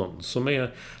Hilton.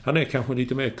 Han är kanske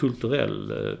lite mer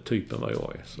kulturell typ än vad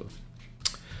jag är.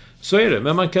 Så är det.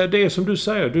 Men det är som du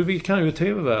säger. Vi kan ju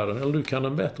tv-världen. Eller du kan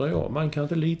den bättre än jag. Man kan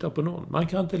inte lita på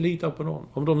någon.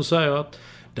 Om de säger att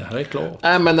det här är klart.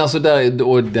 Nej, men alltså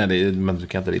men du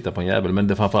kan inte lita på en jävel.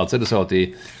 Men framförallt så är det så att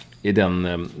i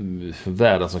den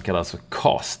världen som kallas för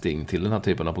casting till den här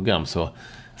typen av program, så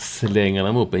slänger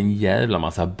de upp en jävla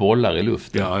massa bollar i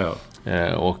luften.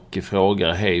 Ja. Och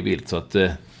frågar hej vilt, så att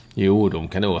jo, de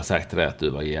kan nog ha sagt till dig att du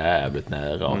var jävligt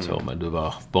nära och så, men du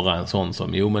var bara en sån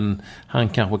som, jo men han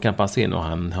kanske kan passa in och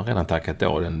han har redan tackat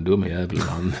då, den dumma jäveln.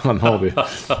 Han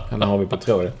har vi på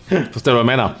tråden. Förstår du vad jag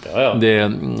menar? Ja. Det är,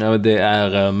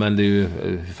 men det är ju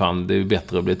fan, det är ju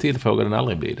bättre att bli tillfrågad än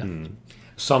aldrig bli det.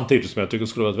 Samtidigt som jag tycker det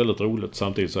skulle varit väldigt roligt,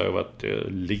 samtidigt så har jag varit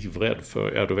livrädd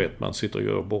för, ja du vet, man sitter och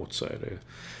gör bort sig.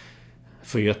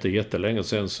 För jättelänge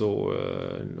sedan så,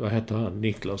 vad heter han?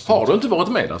 Niklas. Har du inte varit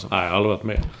med alltså? Nej, jag har aldrig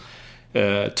varit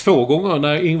med. 2 gånger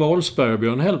när Ingvar Oldsberg och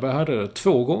Björn Hellberg hade det,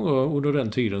 2 gånger under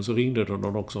den tiden så ringde de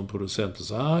någon också, en producent, och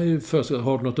sa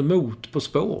har du något emot På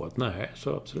spåret? Nej,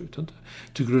 så absolut inte.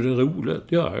 Tycker du det är roligt?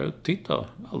 Ja, jag tittar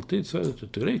alltid, så jag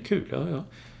tycker det är kul. Ja.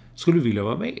 Skulle du vilja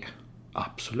vara med?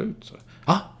 Absolut, så.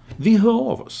 Vi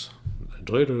hör av oss.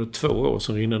 Det dröjde 2 år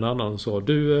så ringde en annan och sa,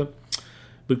 du,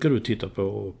 brukar du titta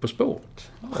på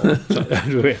spåret? Ja,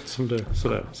 du vet som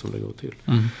det går till.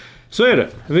 Så är det.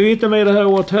 Vi är inte med det här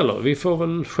året heller. Vi får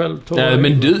väl själv ta... Nej,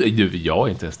 men jag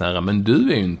är inte ens nära, men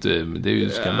du är ju inte... Det är ju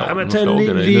skandal. Ja, men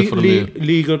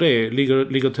ligger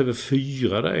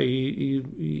TV4 där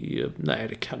i... Nej,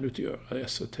 det kan du inte göra.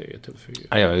 SVT, TV4.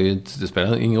 Nej, det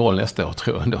spelar ingen roll nästa år,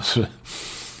 tror jag ändå. Så.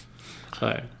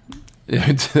 Nej. Jag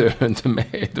är inte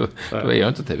med. Då är jag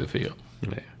inte TV4.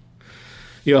 Nej.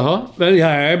 Jaha,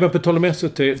 men på tal om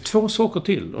SVT, 2 saker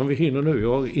till om vi hinner nu.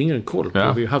 Jag har ingen koll på.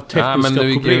 Ja. Vi har haft tekniska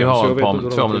problem. Vi har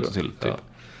 2 minuter till. Typ.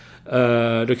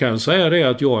 Det kan jag säga det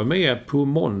att jag är med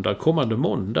på kommande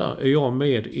måndag är jag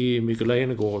med i Mikael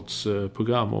Lenegårds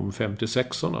program om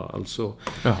 56orna. Alltså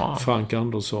Frank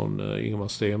Andersson, Ingemar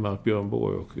Stenmark, Björn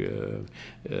Borg och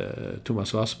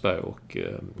Thomas Wassberg och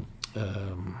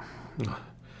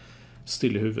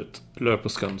still i huvudet.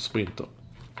 Löperskan sprinter.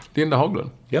 Linda Haglund.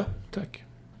 Ja, tack.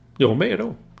 Jag var med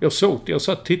då. Jag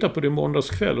satt och tittade på det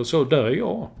måndagskväll och så, där är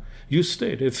jag. Just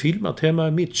det är filmat hemma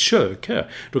i mitt kök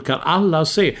här. Då kan alla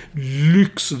se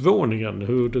lyxvåningen,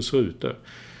 hur det ser ut där.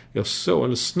 Jag såg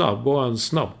en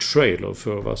snabb trailer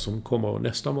för vad som kommer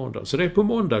nästa måndag. Så det är på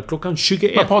måndag klockan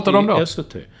 21 vad pratar de då? I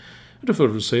SVT. Det får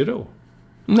du se då.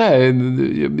 Nej,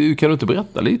 kan du inte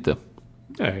berätta lite?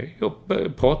 Nej, jag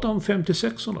pratar om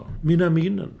 56orna. Mina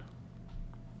minnen.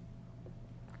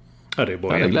 Ja, det är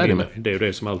bara det är ju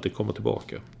det som alltid kommer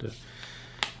tillbaka.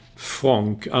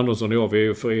 Frank Andersson och jag, vi är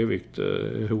ju för evigt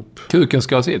ihop. Kuken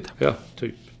ska ha sitt. Ja,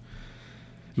 typ.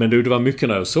 Men det var mycket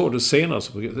när jag såg det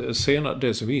senast,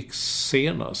 det som gick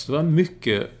senast. Det var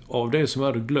mycket av det som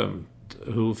jag hade glömt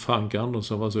hur Frank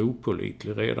Andersson var så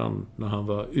opålitlig redan när han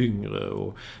var yngre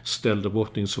och ställde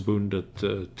brottningsförbundet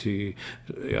till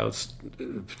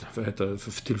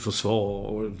försvar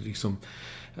och liksom.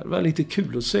 Det var lite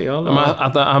kul att se alla. Men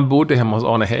att han bodde hemma hos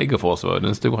Arne Hegerfors var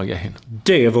den stora grejen.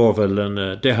 Det var väl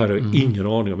det hade jag ingen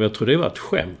aning om. Jag tror det var ett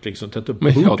skämt liksom.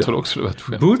 Men jag tror också det var ett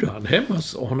skämt. Bodde han hemma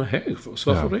hos Arne Hegerfors?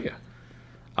 Varför det?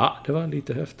 Ja, det var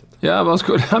lite häftigt. Ja,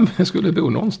 han skulle bo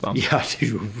någonstans. Ja,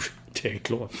 det är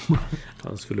klart.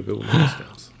 Han skulle bo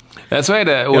någonstans. Så är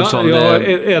det, Olsson. Ja,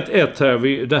 ett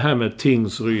här. Det här med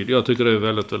Tingsryd. Jag tycker det är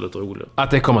väldigt, väldigt roligt.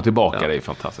 Att det kommer tillbaka, det är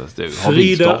fantastiskt. Det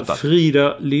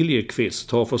Frida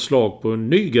Liljekvist har förslag på en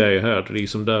ny grej här.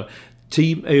 Liksom där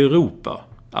Team Europa,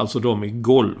 alltså de i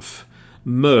golf,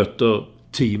 möter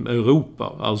Team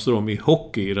Europa, alltså de i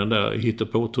hockey i den där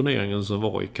hittepå-turneringen som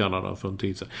var i Kanada för en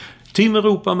tid sedan. Team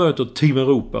Europa möter Team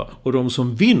Europa och de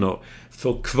som vinner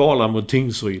får kvala mot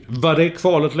Tingsryd. Vad det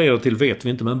kvalet leder till vet vi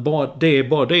inte, men det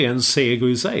är en seger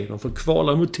i sig. De får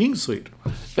kvala mot Tingsryd.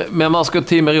 Men man ska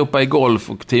Team Europa i golf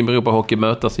och Team Europa hockey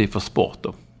mötas i för sport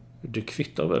då? Det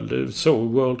kvittar väl. Det är så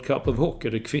World Cup of Hockey,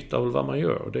 det kvittar väl vad man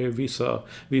gör. Det är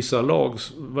vissa lag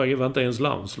var inte ens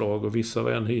landslag och vissa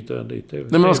var en hit och en dit.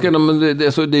 Nej, men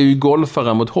det är ju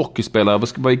golfare mot hockeyspelare.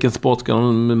 Vilken sport ska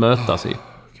de mötas i?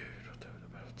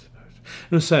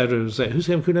 Nu säger du, hur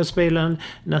ska de kunna spela en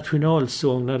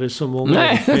nationalsång när det är så många...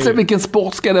 Nej, vilken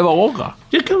sport ska det vara?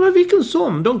 Det kan vara vilken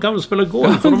som. De kan väl spela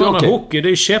golf och de andra hockey. Det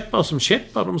är käppar som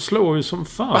käppar. De slår ju som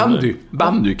fan.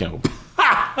 Bandy kanske.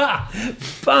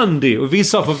 Bandy. Och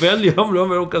vissa får välja om de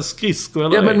vill åka skridskor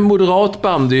eller men moderat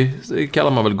bandy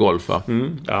kallar man väl golf, va?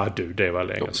 Ja, det var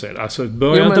länge sedan. Alltså,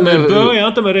 börja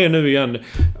inte med det nu igen.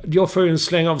 Jag får ju en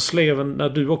släng av sleven när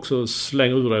du också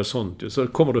slänger ur dig sånt. Så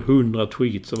kommer det 100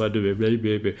 tweets om vad du är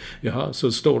baby. Ja,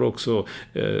 så står det också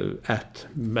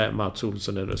med Mats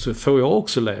Olsson. Så får jag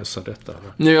också läsa detta.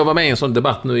 Nu jag var med i en sån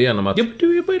debatt nu igen om att... Ja,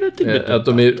 du är bara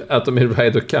att de i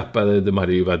Ryder Cup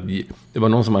det var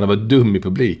någon som hade varit dum i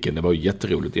publiken. Det var ju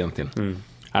jätteroligt egentligen.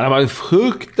 Ja, det var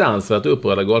fruktansvärt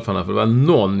upprörda golfarna för det var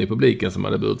någon i publiken som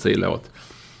hade burit sig illa åt.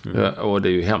 Och det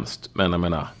är ju hemskt. Men jag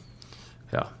menar,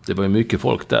 det var ju mycket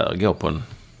folk där. Gå på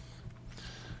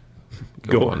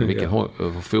vilken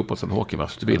fotbolls- eller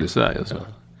hockeymatch du vill i Sverige. Så.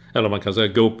 Eller man kan säga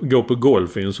gå på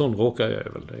golf i en sån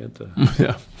råkarjävel. Det är inte...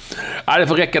 Ja, det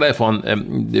får räcka därifrån.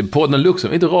 Podden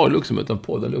Luxemburg, inte Radio Luxemburg utan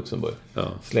Podden Luxemburg.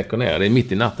 Släcker ner. Det är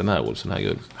mitt i natten här, Olsson.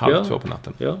 Här, 1:30 på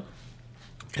natten. Ja.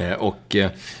 Och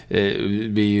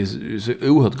vi är så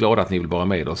oerhört glada att ni vill vara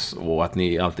med oss och att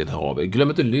ni alltid hör av er. Glöm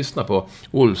inte att lyssna på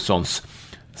Olssons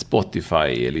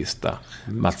Spotify-lista.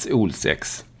 Mats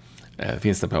Olsex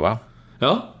finns den på, va?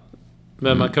 Ja.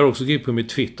 Men man kan också gå in på mitt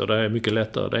Twitter. Det är mycket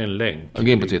lättare. Det är en länk. Gå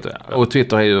in på Twitter. Och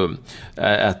Twitter är ju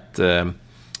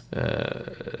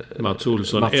Mats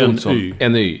Olsson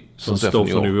NY som står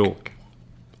för New York.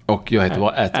 Och jag heter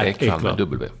bara @Ekvall med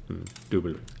W.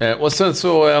 Och sen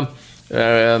så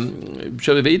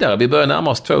kör vi vidare. Vi börjar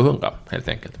närma oss 200 helt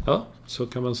enkelt. Ja, så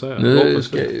kan man säga. Nu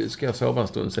ska jag sova en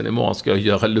stund. Sen imorgon ska jag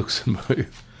göra Luxemburg.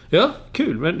 Ja,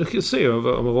 kul. Men du kan se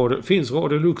om finns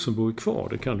Radio Luxemburg kvar.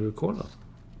 Det kan du kolla.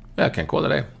 Jag kan kolla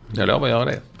det. Jag lovar att göra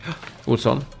det.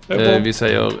 Olsson, vi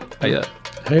säger adjö.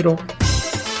 Hej då.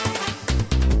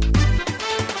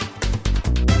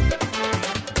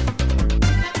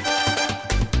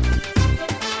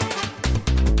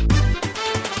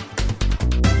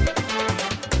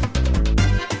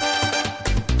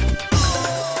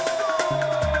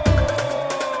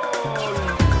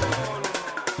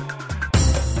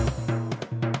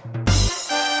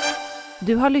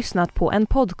 Du har lyssnat på en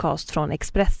podcast från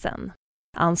Expressen.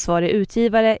 Ansvarig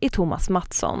utgivare är Thomas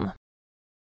Mattsson.